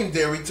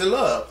secondary to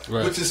love,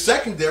 Right. which is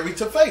secondary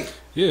to faith.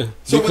 Yeah.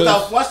 So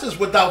without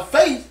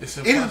faith, It's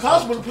it is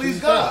impossible to please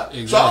God.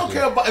 Exactly. So I don't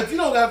care about, if you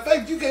don't have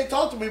faith, you can't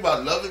talk to me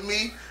about loving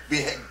me,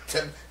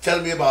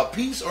 telling me about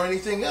peace or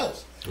anything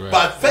else. Right.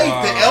 By faith,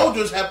 the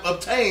elders have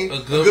obtained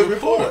a good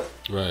report.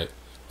 Right.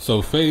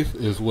 So faith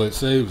is what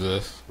saves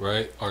us,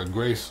 right? Our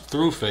grace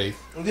through faith.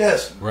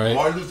 Yes. Right.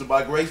 Martin Luther,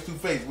 by grace through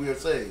faith, we are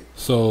saved.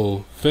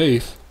 So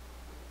faith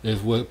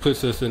is what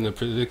puts us in the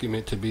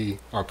predicament to be,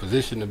 our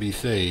position to be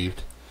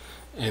saved.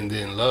 And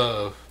then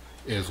love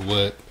is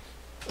what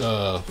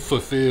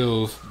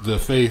fulfills the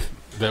faith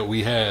that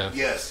we have.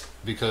 Yes.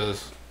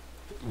 Because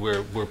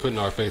we're putting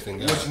our faith in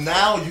God. Which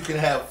now you can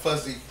have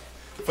fuzzy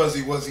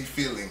wuzzy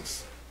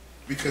feelings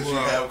because you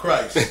have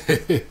Christ.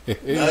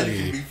 Now you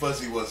can be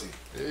fuzzy wuzzy.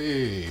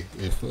 Hey,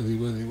 if Fuzzy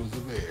Wuzzy was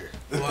a bear.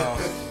 Wow.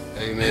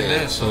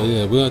 Amen. So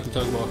yeah, we'll have to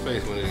talk about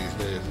faith one of these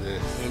days.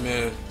 Man. Hey,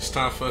 man, it's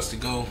time for us to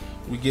go.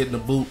 We getting the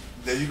boot.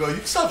 There you go. You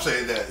can stop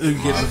saying that. We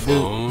getting the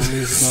boot.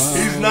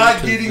 He's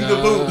not getting the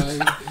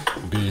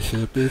boot.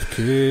 Bishop is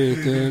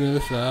kicking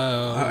us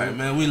out. All right,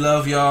 man. We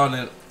love y'all,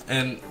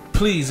 and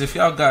please, if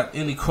y'all got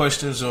any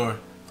questions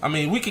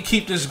we could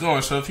keep this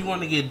going. So if you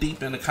want to get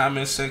deep in the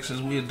comment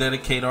sections, we'll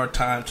dedicate our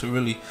time to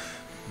really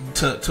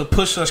to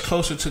push us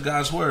closer to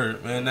God's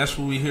word, man. That's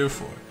what we're here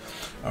for.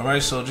 All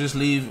right, so just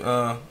leave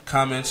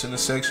comments in the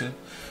section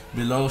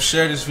below.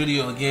 Share this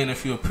video again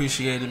if you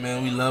appreciate it,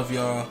 man. We love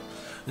y'all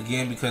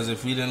again, because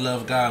if we didn't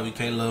love God, we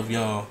can't love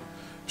y'all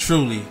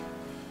truly.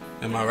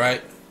 Am I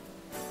right?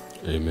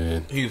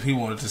 Amen. He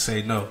wanted to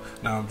say no.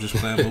 No, I'm just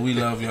playing. But we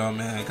love y'all,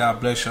 man.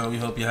 God bless y'all. We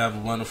hope you have a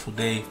wonderful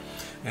day,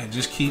 and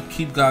just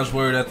keep God's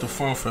word at the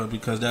forefront,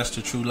 because that's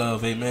the true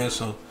love. Amen.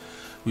 So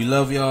we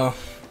love y'all,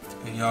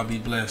 and y'all be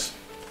blessed.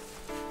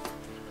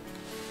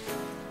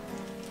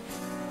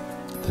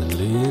 The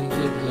lens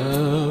of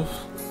love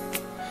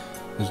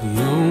is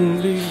the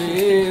only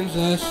lens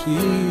I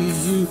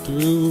see you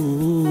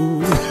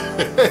through.